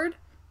forward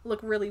look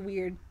really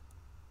weird.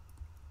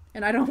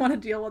 And I don't want to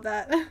deal with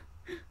that.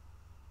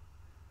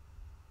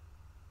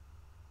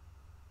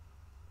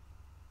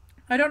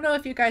 I don't know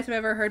if you guys have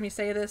ever heard me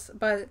say this,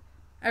 but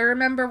I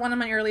remember one of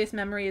my earliest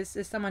memories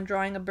is someone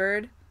drawing a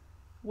bird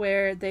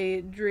where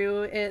they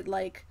drew it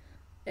like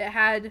it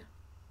had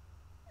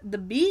the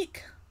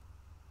beak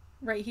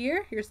right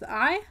here. Here's the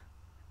eye.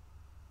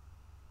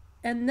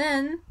 And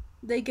then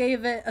they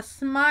gave it a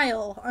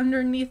smile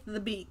underneath the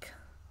beak.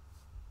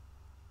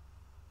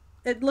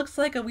 It looks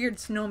like a weird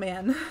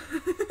snowman.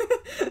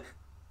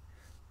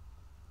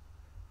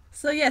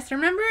 So yes,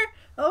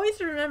 always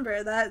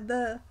remember that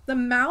the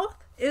mouth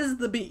is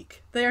the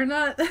beak. They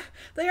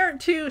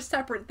aren't two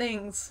separate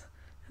things.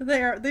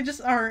 They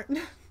just aren't.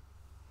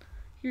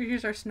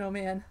 Here's our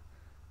snowman.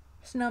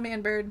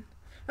 Snowman bird.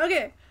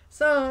 Okay,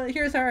 so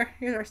here's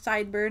our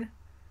side bird.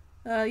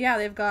 Yeah,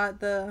 they've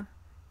got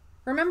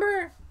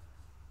remember,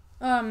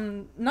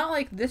 not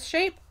like this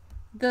shape.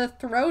 The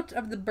throat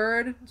of the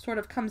bird sort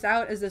of comes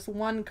out as this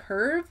one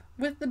curve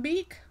with the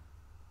beak.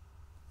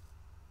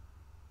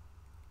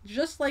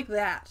 Just like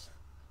that.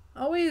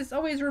 Always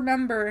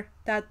remember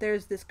that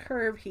there's this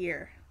curve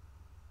here.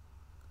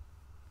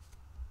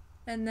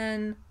 And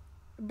then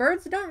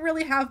birds don't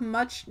really have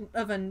much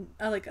of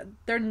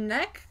their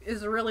neck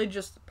is really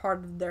just part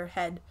of their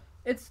head.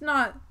 It's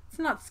not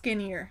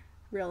skinnier,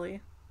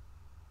 really.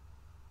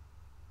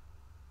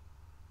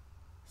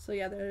 So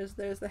yeah, there's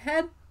the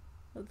head.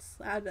 Let's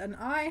add an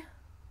eye.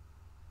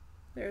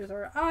 There's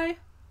our eye.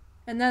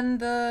 And then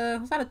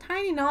let's add a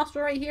tiny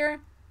nostril right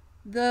here.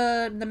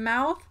 The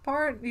mouth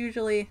part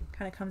usually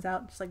kind of comes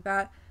out just like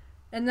that.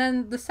 And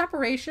then the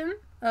separation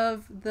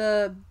of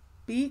the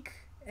beak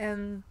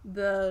and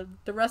the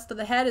rest of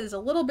the head is a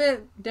little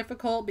bit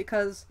difficult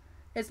because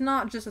it's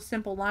not just a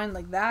simple line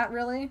like that,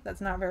 really.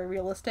 That's not very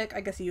realistic.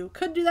 I guess you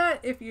could do that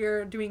if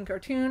you're doing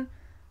cartoon,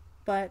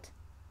 but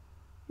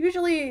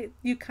usually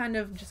you kind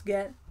of just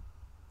get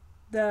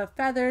the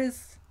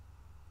feathers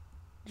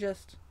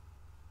just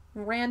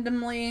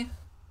randomly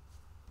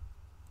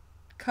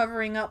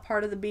covering up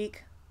part of the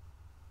beak.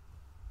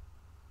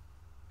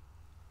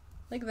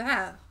 Like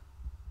that.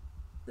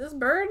 This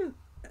bird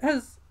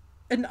has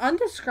an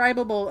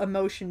undescribable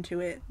emotion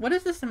to it. What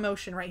is this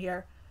emotion right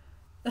here?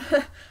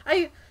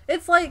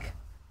 It's like,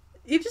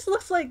 it just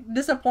looks like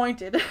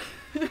disappointed.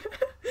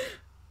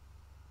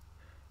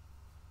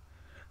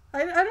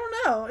 I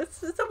don't know.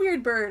 It's a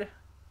weird bird.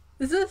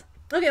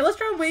 Okay, let's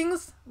draw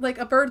wings like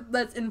a bird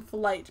that's in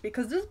flight,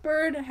 because this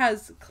bird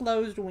has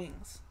closed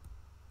wings.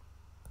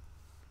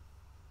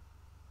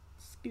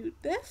 Scoot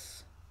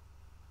this.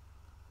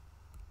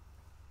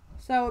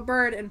 So a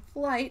bird in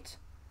flight,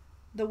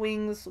 the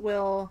wings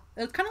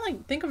it's kind of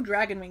like, think of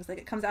dragon wings, like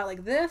it comes out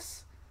like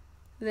this,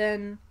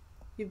 then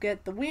you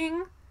get the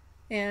wing,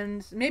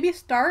 and maybe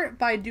start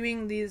by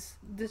doing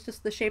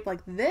just the shape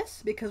like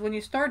this, because when you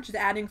start just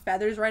adding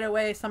feathers right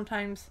away,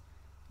 sometimes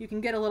you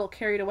can get a little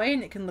carried away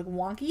and it can look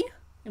wonky,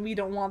 and we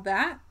don't want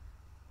that.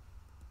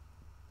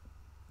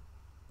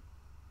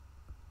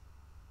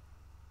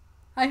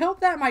 I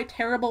hope that my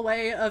terrible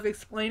way of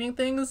explaining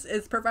things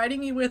is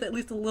providing you with at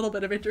least a little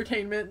bit of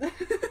entertainment.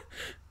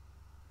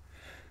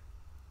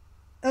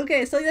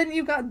 Okay, so then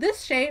you've got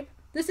this shape.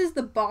 This is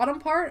the bottom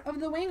part of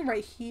the wing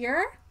right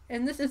here,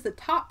 and this is the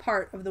top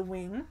part of the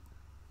wing.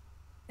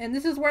 And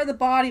this is where the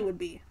body would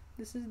be.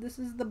 This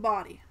is the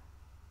body.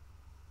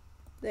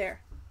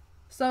 There.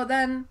 So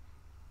then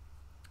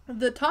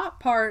the top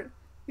part,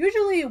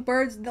 usually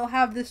birds, they'll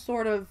have this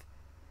sort of,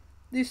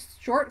 these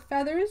short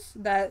feathers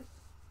that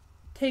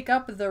take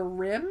up the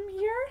rim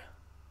here,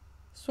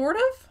 sort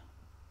of.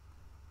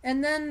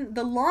 And then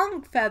the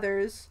long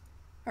feathers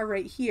are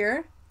right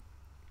here.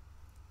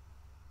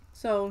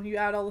 So you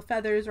add all the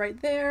feathers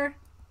right there.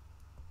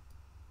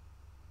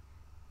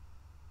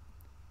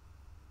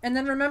 And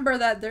then remember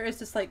that there is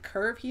this like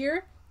curve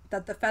here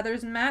that the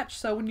feathers match.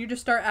 So when you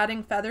just start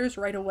adding feathers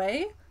right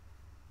away,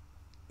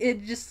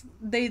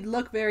 they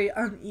look very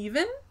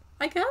uneven,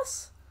 I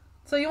guess.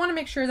 So you want to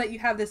make sure that you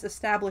have this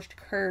established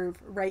curve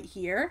right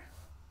here.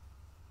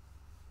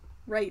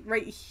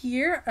 Right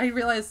here. I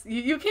realize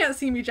you can't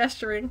see me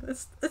gesturing.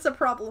 It's a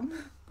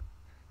problem.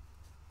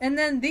 And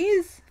then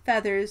these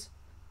feathers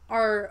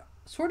are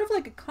sort of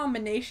like a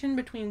combination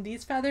between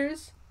these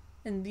feathers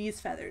and these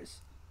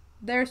feathers.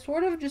 They're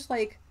sort of just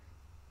like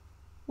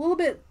a little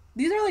bit,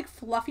 these are like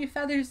fluffy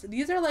feathers.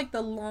 These are like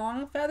the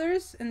long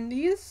feathers, and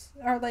these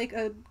are like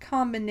a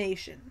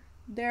combination.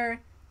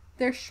 They're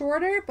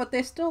shorter, but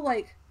they still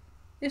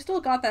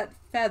got that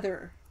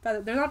feather.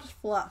 They're not just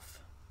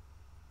fluff.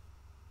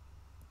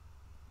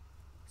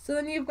 So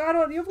then you've got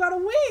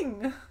a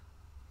wing.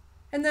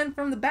 And then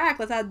from the back,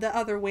 let's add the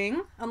other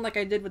wing. Unlike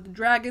I did with the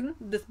dragon,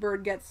 this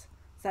bird gets,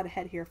 let's add a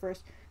head here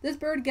first. This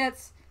bird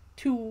gets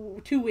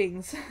two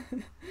wings.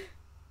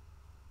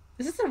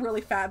 This is a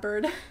really fat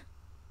bird.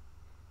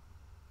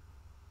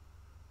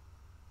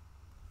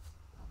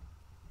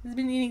 He's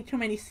been eating too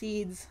many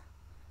seeds.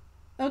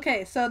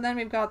 Okay, so then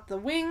we've got the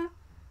wing.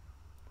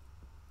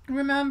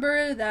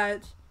 Remember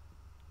that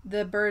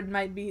the bird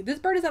this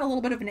bird is at a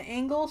little bit of an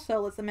angle,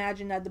 so let's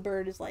imagine that the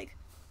bird is like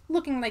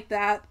looking like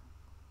that.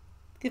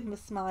 Give him a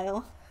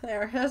smile.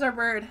 There's our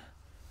bird. You're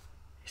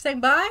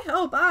saying bye?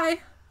 Oh,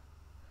 bye.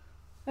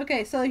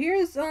 Okay, so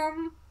here's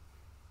the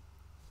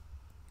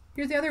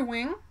other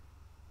wing.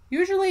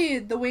 Usually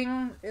the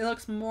wing, it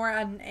looks more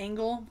at an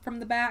angle from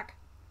the back,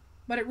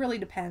 but it really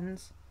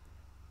depends.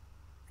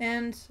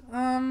 And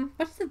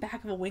what does the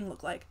back of a wing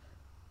look like?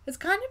 It's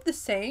kind of the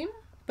same,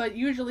 but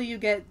usually you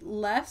get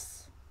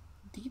less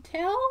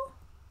detail.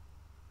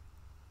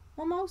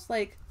 Almost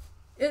like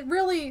there's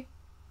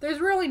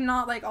really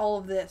not like all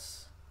of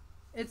this.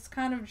 It's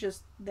kind of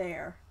just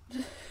there.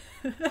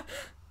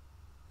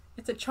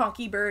 It's a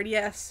chonky bird,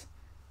 yes.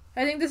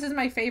 I think this is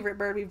my favorite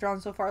bird we've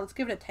drawn so far. Let's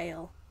give it a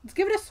tail. Let's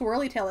give it a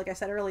swirly tail, like I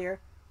said earlier.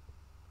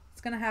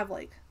 It's gonna have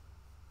like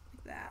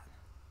that.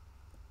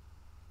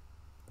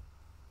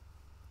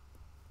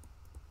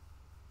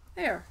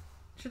 There.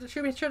 Should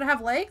it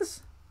have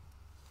legs?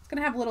 It's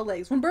gonna have little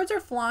legs. When birds are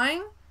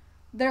flying,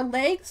 their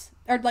legs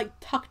are like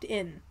tucked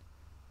in.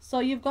 So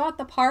you've got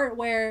the part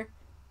where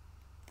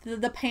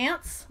the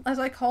pants, as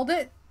I called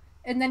it,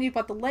 and then you've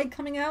got the leg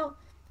coming out,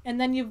 and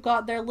then you've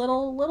got their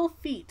little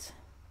feet.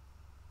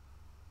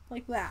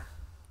 Like that.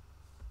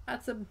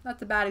 That's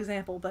a bad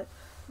example, but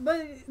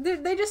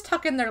they just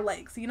tuck in their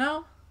legs, you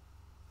know?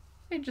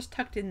 They just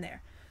tucked in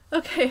there.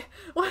 Okay,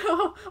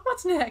 well,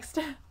 what's next?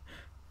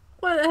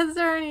 Is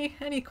there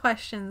any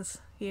questions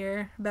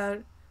here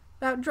about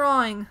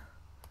drawing?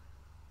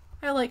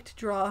 I like to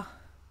draw.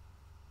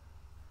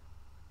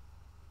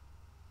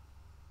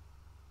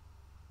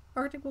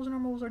 Articles and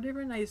normals are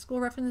different. I use school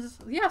references.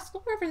 Yeah,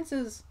 school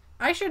references.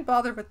 I should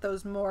bother with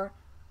those more.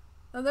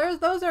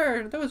 Those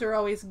are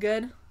always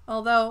good.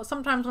 Although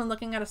sometimes when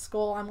looking at a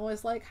skull, I'm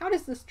always like, how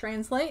does this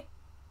translate?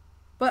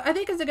 But I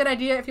think it's a good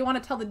idea if you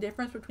want to tell the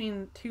difference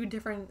between two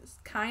different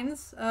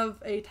kinds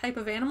of a type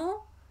of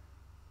animal,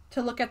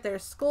 to look at their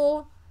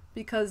skull,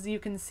 because you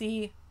can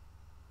see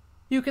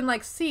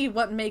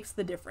what makes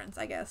the difference,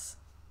 I guess.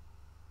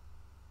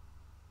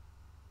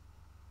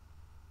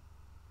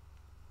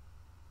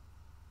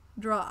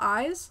 Draw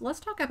eyes. Let's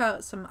talk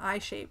about some eye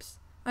shapes.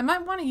 I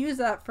might want to use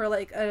that for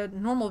like a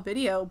normal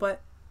video,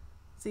 but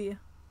let's see.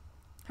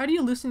 How do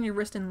you loosen your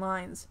wrist in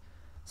lines?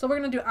 So we're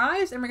going to do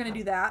eyes, and we're going to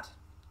do that.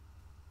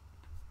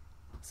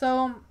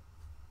 So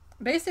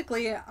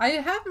basically, I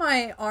have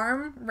my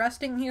arm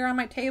resting here on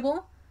my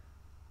table,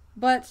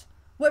 but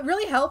what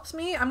really helps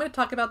me, I'm going to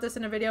talk about this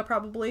in a video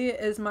probably,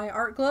 is my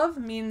art glove.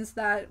 Means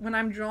that when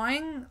I'm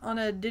drawing on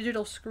a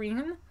digital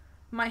screen,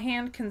 my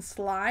hand can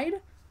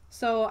slide.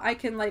 So I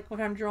can, like,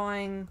 when I'm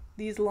drawing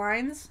these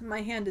lines,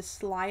 my hand is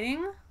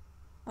sliding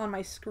on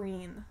my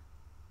screen.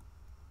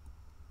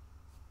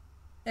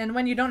 And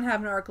when you don't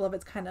have an art glove,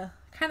 it's kind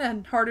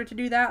of harder to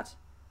do that.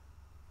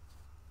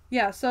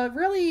 Yeah, so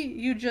really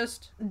you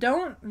just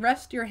don't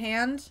rest your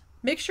hand.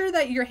 Make sure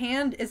that your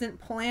hand isn't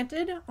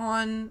planted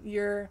on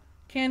your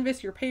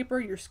canvas, your paper,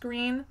 your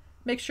screen.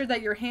 Make sure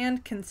that your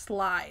hand can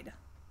slide.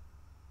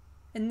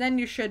 And then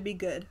you should be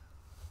good.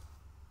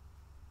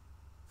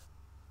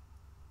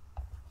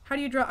 How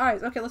do you draw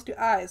eyes? Okay, let's do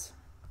eyes.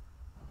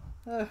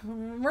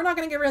 We're not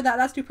going to get rid of that.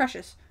 That's too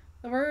precious.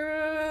 You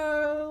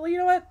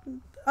know what?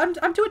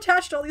 I'm too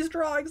attached to all these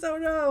drawings. Oh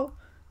no.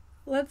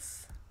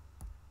 Let's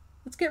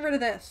get rid of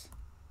this.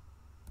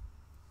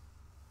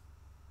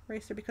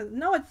 Eraser, because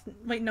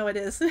wait, no, it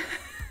is. This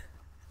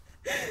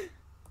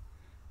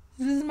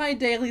is my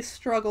daily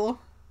struggle.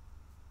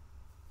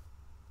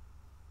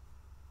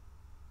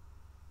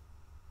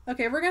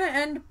 Okay, we're gonna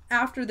end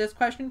after this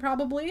question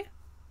probably.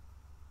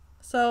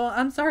 So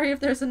I'm sorry if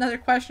there's another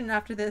question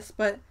after this,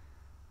 but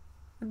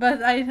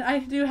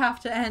I do have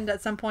to end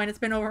at some point. It's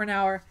been over an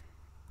hour,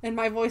 and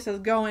my voice is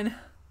going.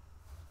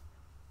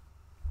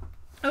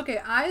 Okay,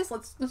 eyes.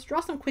 Let's draw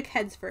some quick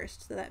heads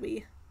first, so that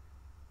we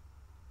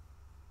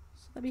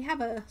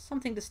have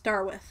something to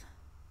start with.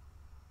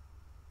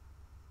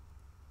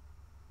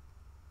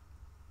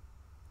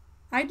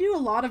 I do a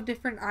lot of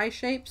different eye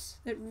shapes.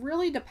 It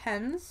really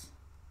depends.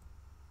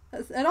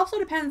 It also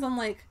depends on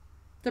like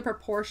the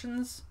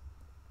proportions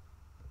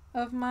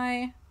of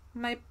my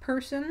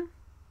person.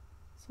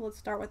 So let's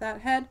start with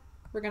that head.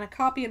 We're gonna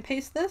copy and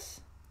paste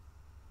this.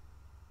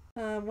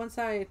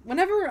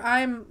 Whenever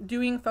I'm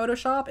doing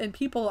Photoshop and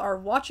people are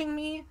watching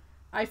me,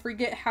 I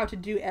forget how to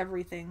do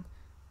everything.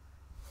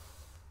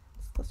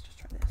 Let's just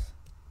try this.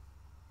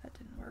 That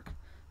didn't work.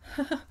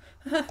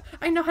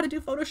 I know how to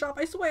do Photoshop,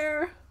 I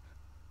swear.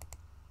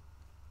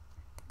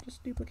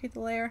 Just duplicate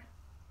the layer.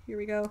 Here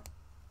we go.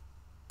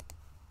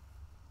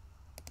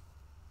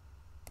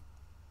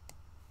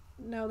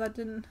 No, that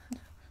didn't.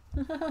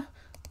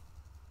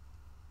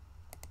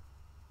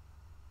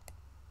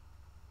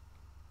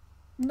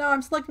 No,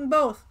 I'm selecting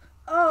both.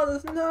 Oh,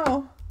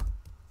 no.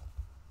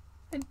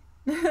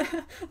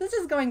 This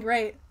is going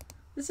great.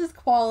 This is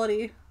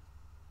quality.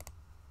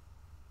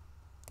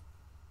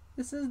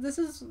 This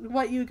is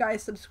what you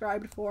guys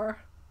subscribed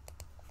for.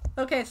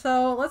 Okay,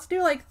 so let's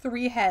do like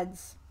 3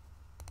 heads.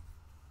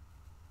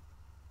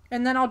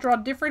 And then I'll draw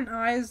different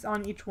eyes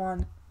on each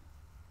one.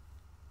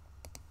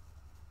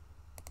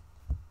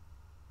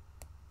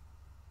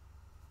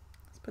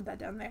 Let's put that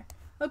down there.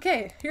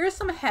 Okay, here's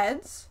some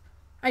heads.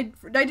 I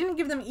didn't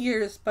give them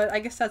ears, but I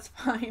guess that's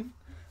fine.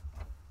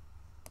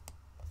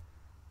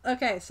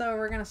 Okay, so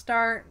we're gonna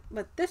start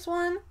with this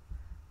one.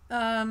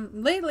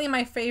 Lately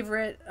my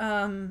favorite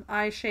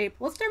eye shape.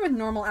 Let's start with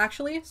normal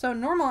actually. So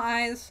normal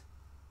eyes.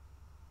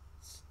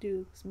 Let's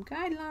do some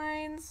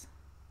guidelines.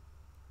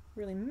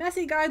 Really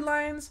messy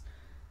guidelines.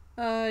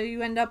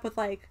 You end up with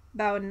like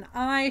about an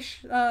eye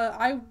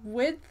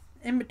width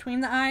in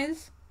between the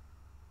eyes,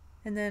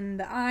 and then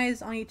the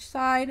eyes on each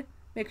side.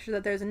 Make sure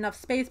that there's enough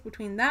space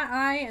between that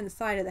eye and the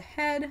side of the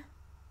head.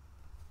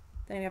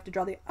 Then you have to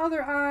draw the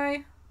other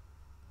eye.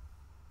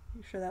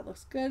 Make sure that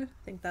looks good.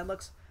 I think that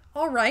looks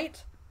all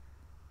right.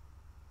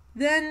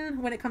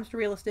 Then when it comes to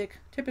realistic,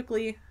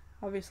 typically,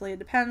 obviously it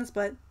depends,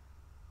 but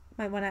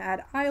might want to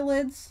add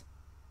eyelids.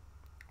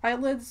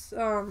 Eyelids,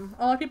 a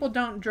lot of people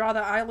don't draw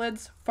the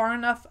eyelids far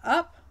enough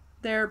up.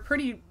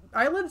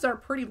 Eyelids are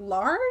pretty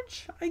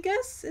large, I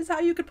guess, is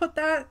how you could put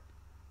that.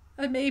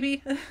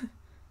 Maybe.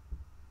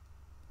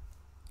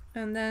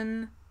 And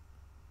then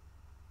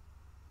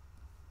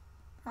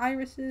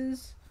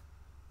irises.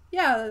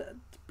 Yeah,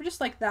 just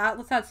like that.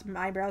 Let's add some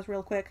eyebrows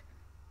real quick.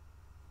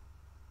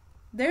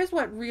 There's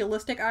what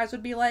realistic eyes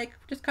would be like.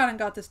 Just kind of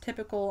got this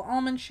typical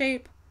almond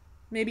shape.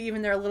 Maybe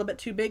even they're a little bit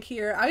too big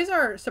here. Eyes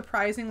are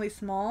surprisingly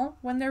small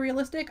when they're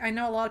realistic. I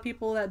know a lot of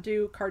people that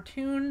do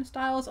cartoon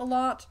styles a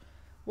lot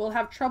will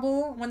have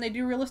trouble when they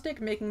do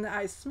realistic making the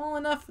eyes small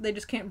enough. They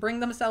just can't bring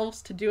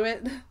themselves to do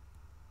it.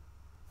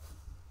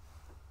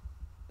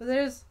 But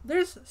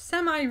there's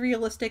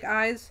semi-realistic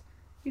eyes.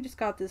 You just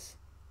got this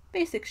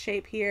basic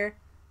shape here.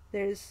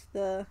 There's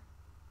the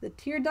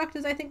tear duct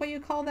is I think what you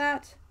call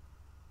that.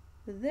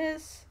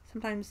 This,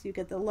 sometimes you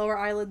get the lower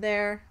eyelid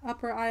there,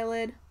 upper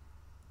eyelid,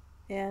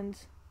 and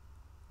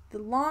the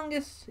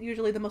longest,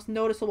 usually the most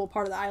noticeable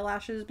part of the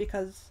eyelashes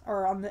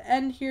are on the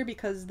end here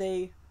because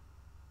it's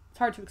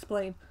hard to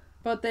explain,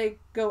 but they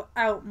go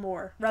out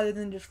more rather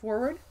than just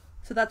forward.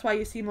 So that's why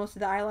you see most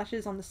of the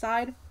eyelashes on the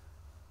side.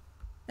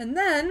 And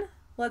then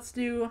let's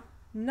do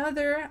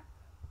another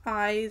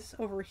eyes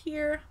over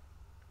here.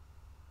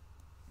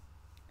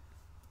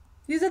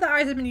 These are the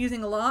eyes I've been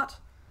using a lot.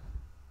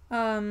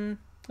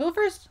 Well,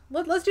 first,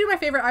 let's do my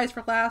favorite eyes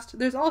for last.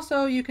 There's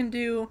also,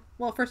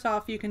 first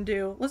off,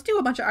 let's do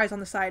a bunch of eyes on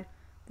the side.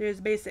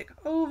 There's basic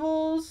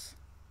ovals,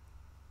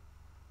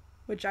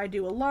 which I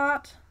do a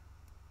lot.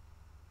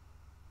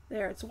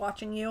 There, it's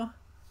watching you.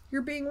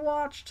 You're being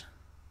watched.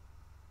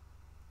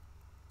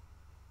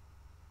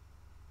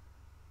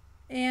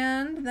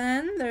 And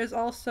then there's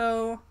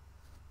also,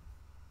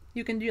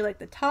 you can do like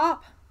the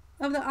top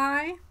of the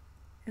eye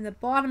and the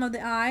bottom of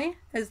the eye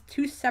as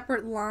 2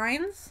 separate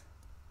lines.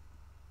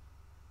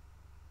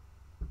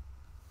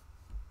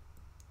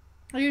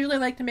 I usually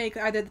like to make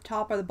either the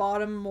top or the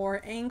bottom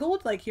more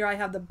angled. Like here I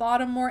have the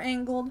bottom more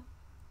angled.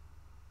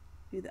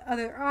 Do the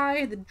other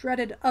eye, the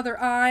dreaded other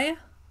eye.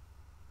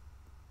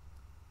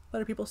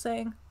 What are people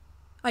saying?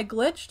 I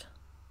glitched?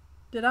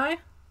 Did I?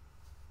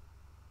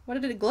 What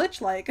did it glitch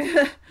like?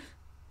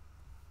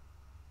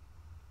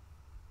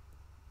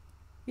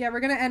 Yeah,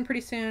 we're gonna end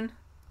pretty soon.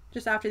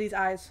 Just after these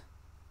eyes.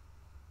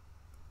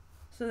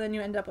 So then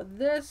you end up with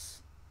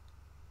this.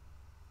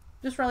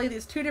 Just really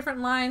these 2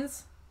 different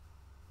lines.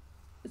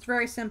 It's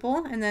very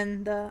simple. And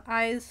then the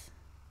eyes,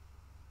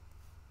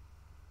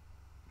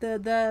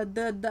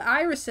 the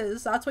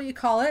irises, that's what you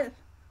call it.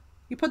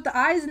 You put the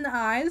eyes in the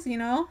eyes, you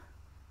know.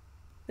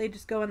 They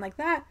just go in like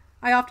that.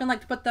 I often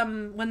like to put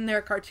them, when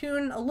they're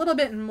cartoon, a little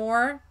bit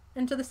more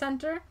into the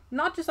center.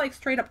 Not just like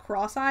straight up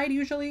cross-eyed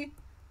usually,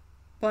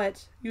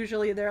 but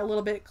usually they're a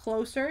little bit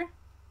closer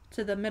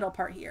to the middle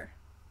part here.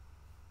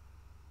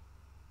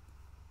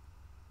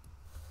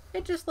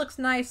 It just looks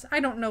nice. I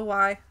don't know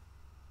why.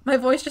 My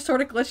voice just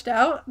sort of glitched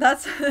out.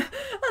 That's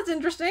that's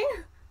interesting.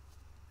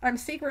 I'm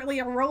secretly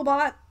a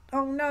robot.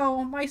 Oh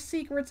no, my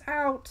secret's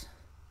out.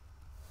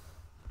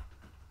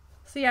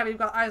 So yeah, we've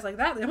got eyes like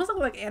that. They almost look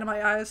like anime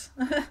eyes.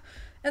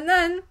 And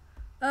then,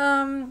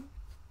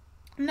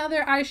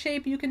 another eye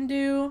shape you can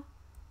do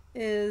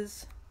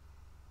is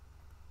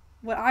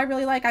what I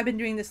really like. I've been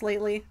doing this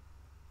lately.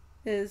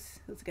 Is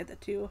let's get the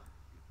two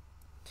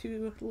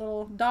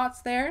little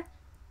dots there.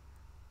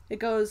 It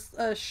goes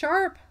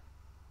sharp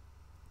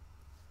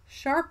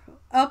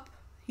up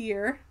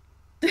here.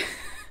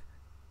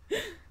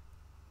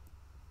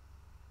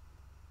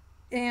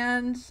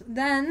 And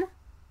then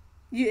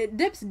it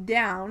dips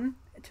down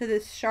to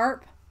this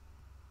sharp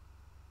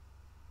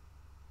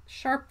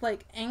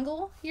like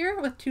angle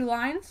here with two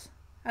lines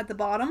at the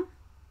bottom.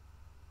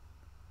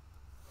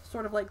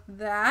 Sort of like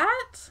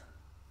that.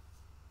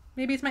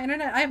 Maybe it's my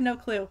internet. I have no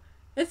clue.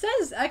 It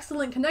says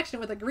excellent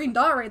connection with a green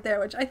dot right there,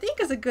 which I think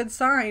is a good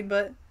sign,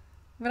 but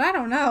I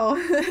don't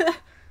know.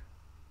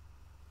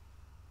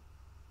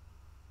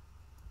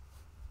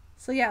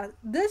 So yeah,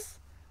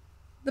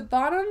 the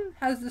bottom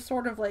has this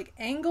sort of like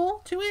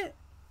angle to it.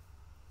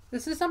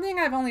 This is something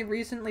I've only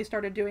recently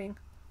started doing.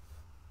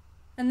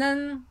 And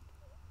then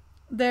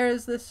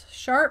there's this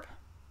sharp,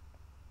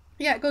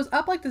 yeah, it goes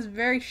up like this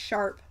very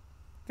sharp,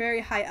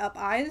 very high up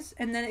eyes,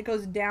 and then it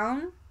goes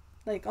down,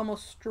 like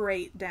almost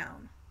straight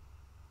down.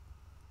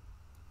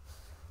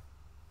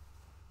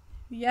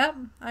 Yep,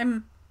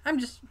 I'm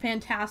just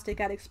fantastic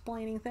at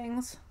explaining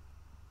things.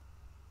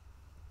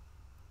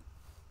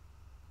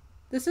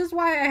 This is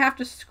why I have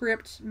to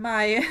script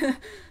my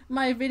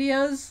my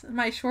videos,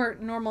 my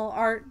short normal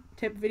art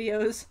tip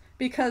videos,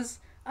 because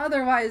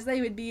otherwise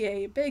they would be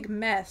a big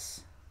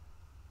mess.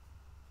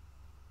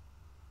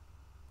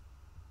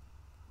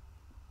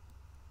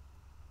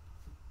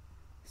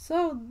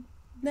 So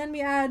then we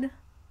add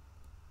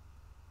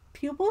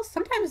pupils.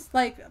 Sometimes,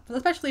 like,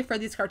 especially for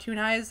these cartoon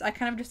eyes, I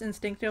kind of just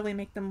instinctively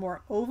make them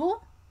more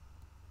oval.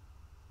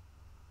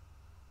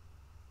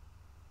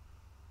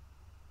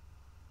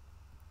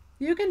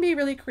 You can be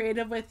really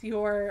creative with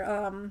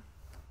your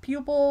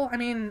pupil,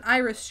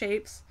 iris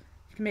shapes.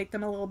 You can make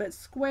them a little bit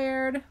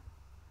squared,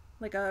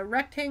 like a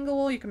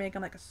rectangle. You can make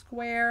them like a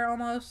square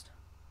almost.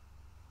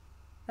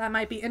 That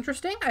might be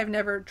interesting. I've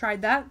never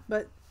tried that,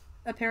 but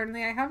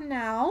apparently I have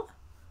now.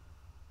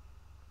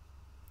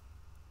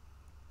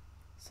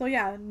 So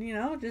yeah, you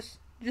know, just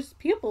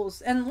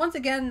pupils. And once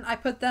again, I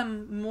put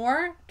them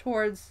more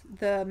towards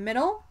the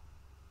middle.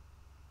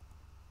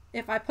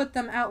 If I put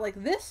them out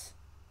like this,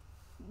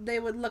 they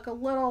would look a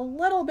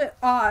little bit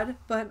odd,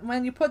 but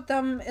when you put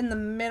them in the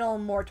middle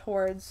more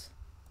towards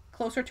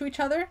closer to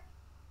each other,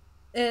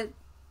 it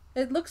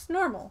looks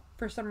normal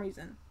for some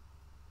reason.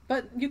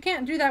 But you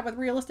can't do that with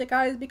realistic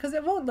eyes because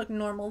it won't look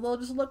normal. They'll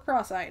just look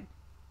cross-eyed.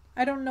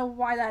 I don't know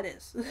why that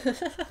is.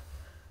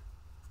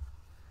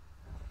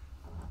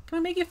 Can we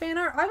make you fan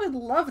art? I would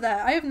love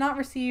that. I have not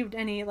received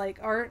any like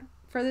art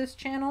for this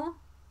channel,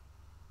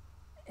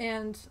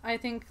 and I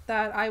think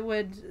that I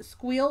would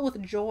squeal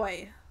with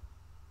joy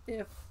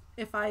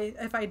if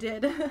I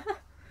did.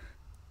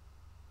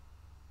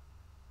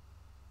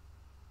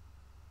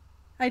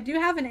 I do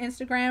have an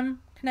Instagram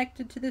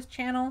connected to this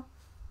channel,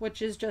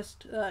 which is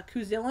just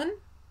Kuzillin.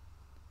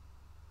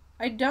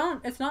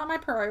 It's not my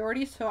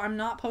priority, so I'm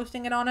not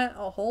posting it on it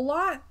a whole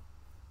lot.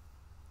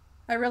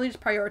 I really just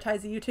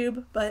prioritize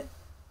YouTube, but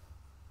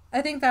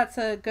I think that's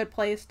a good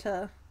place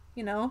to,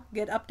 you know,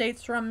 get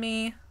updates from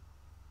me,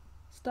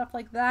 stuff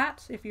like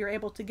that, if you're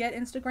able to get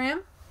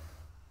Instagram.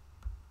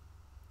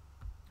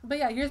 But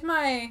yeah, here's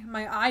my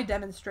eye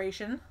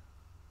demonstration.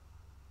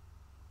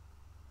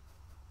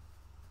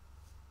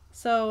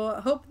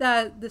 So hope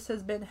that this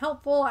has been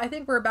helpful. I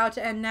think we're about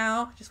to end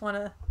now. Just want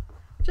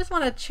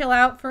to chill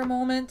out for a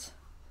moment.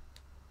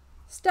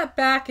 Step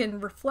back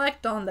and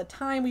reflect on the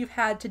time we've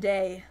had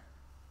today.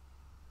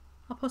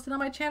 I'll post it on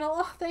my channel.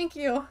 Oh, thank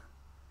you.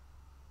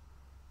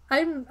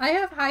 I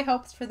have high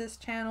hopes for this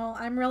channel.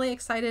 I'm really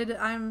excited.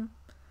 I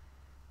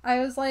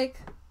was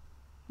like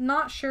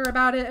not sure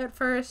about it at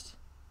first,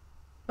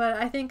 but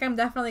I think I'm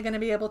definitely going to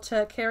be able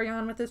to carry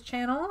on with this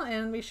channel,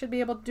 and we should be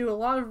able to do a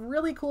lot of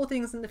really cool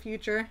things in the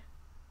future.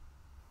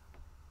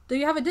 Do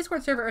you have a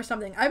Discord server or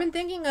something? I've been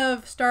thinking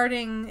of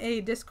starting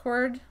a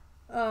Discord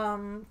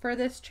for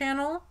this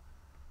channel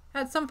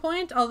at some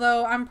point,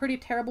 although I'm pretty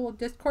terrible with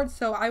Discord,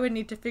 so I would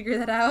need to figure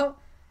that out.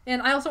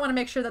 And I also want to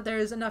make sure that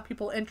there's enough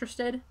people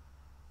interested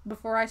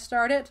before I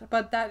start it,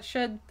 but that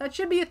should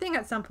be a thing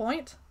at some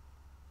point.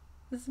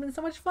 This has been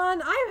so much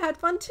fun. I've had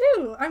fun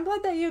too. I'm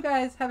glad that you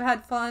guys have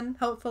had fun.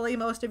 Hopefully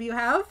most of you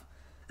have.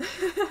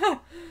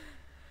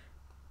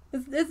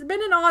 It's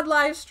been an odd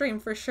live stream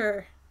for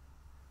sure.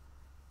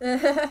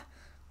 I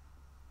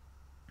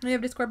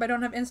have Discord, but I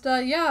don't have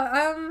Insta.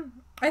 Yeah,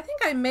 I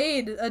think I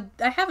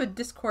have a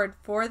Discord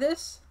for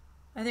this.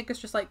 I think it's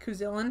just like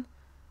Kuzillin.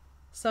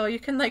 So you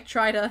can like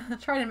try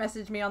to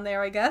message me on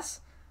there, I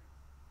guess.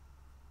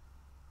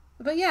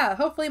 But yeah,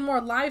 hopefully more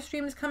live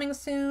streams coming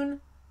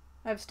soon.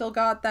 I've still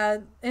got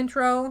that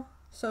intro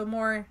So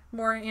more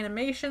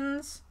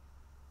animations.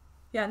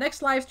 Yeah,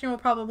 next live stream will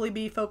probably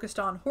be focused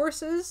on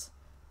horses.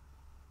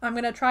 I'm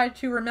gonna try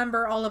to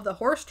remember all of the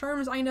horse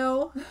terms I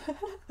know.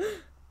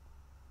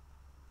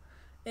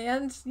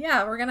 And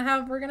yeah, we're gonna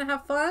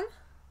have fun.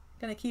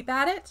 Gonna keep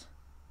at it.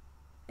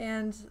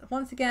 And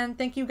once again,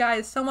 thank you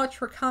guys so much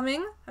for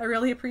coming. I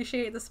really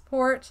appreciate the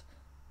support.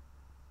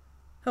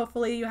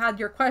 Hopefully you had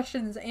your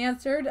questions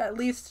answered, at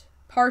least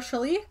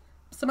partially.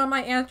 Some of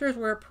my answers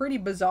were pretty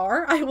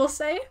bizarre, I will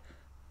say.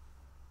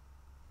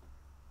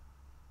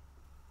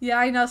 Yeah,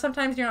 I know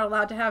sometimes you're not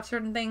allowed to have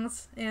certain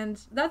things,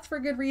 and that's for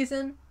good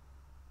reason.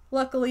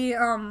 Luckily,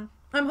 I'm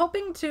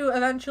hoping to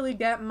eventually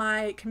get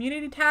my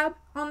community tab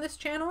on this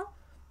channel.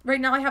 Right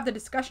now I have the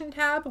discussion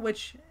tab,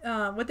 which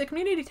with the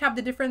community tab,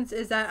 the difference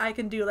is that I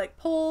can do like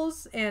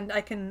polls and I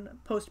can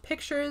post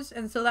pictures,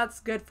 and so that's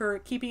good for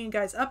keeping you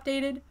guys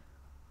updated.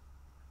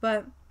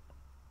 But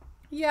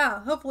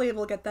yeah, hopefully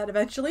we'll get that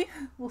eventually.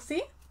 We'll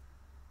see.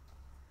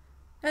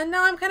 And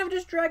now I'm kind of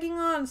just dragging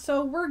on,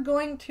 so we're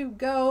going to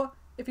go.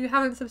 If you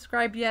haven't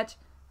subscribed yet,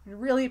 I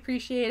really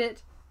appreciate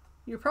it.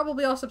 You're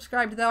probably all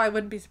subscribed though, I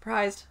wouldn't be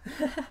surprised.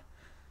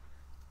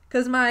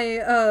 Because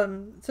my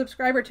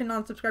subscriber to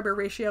non-subscriber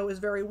ratio is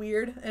very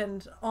weird,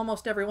 and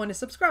almost everyone is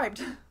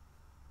subscribed.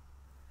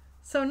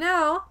 So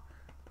now,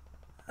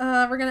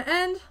 we're going to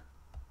end.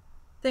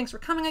 Thanks for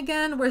coming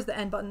again. Where's the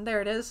end button?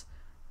 There it is.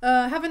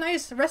 Have a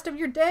nice rest of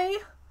your day.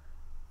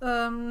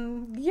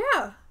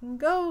 Yeah,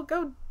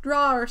 go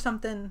draw or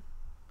something.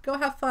 Go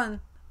have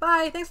fun.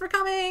 Bye. Thanks for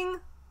coming.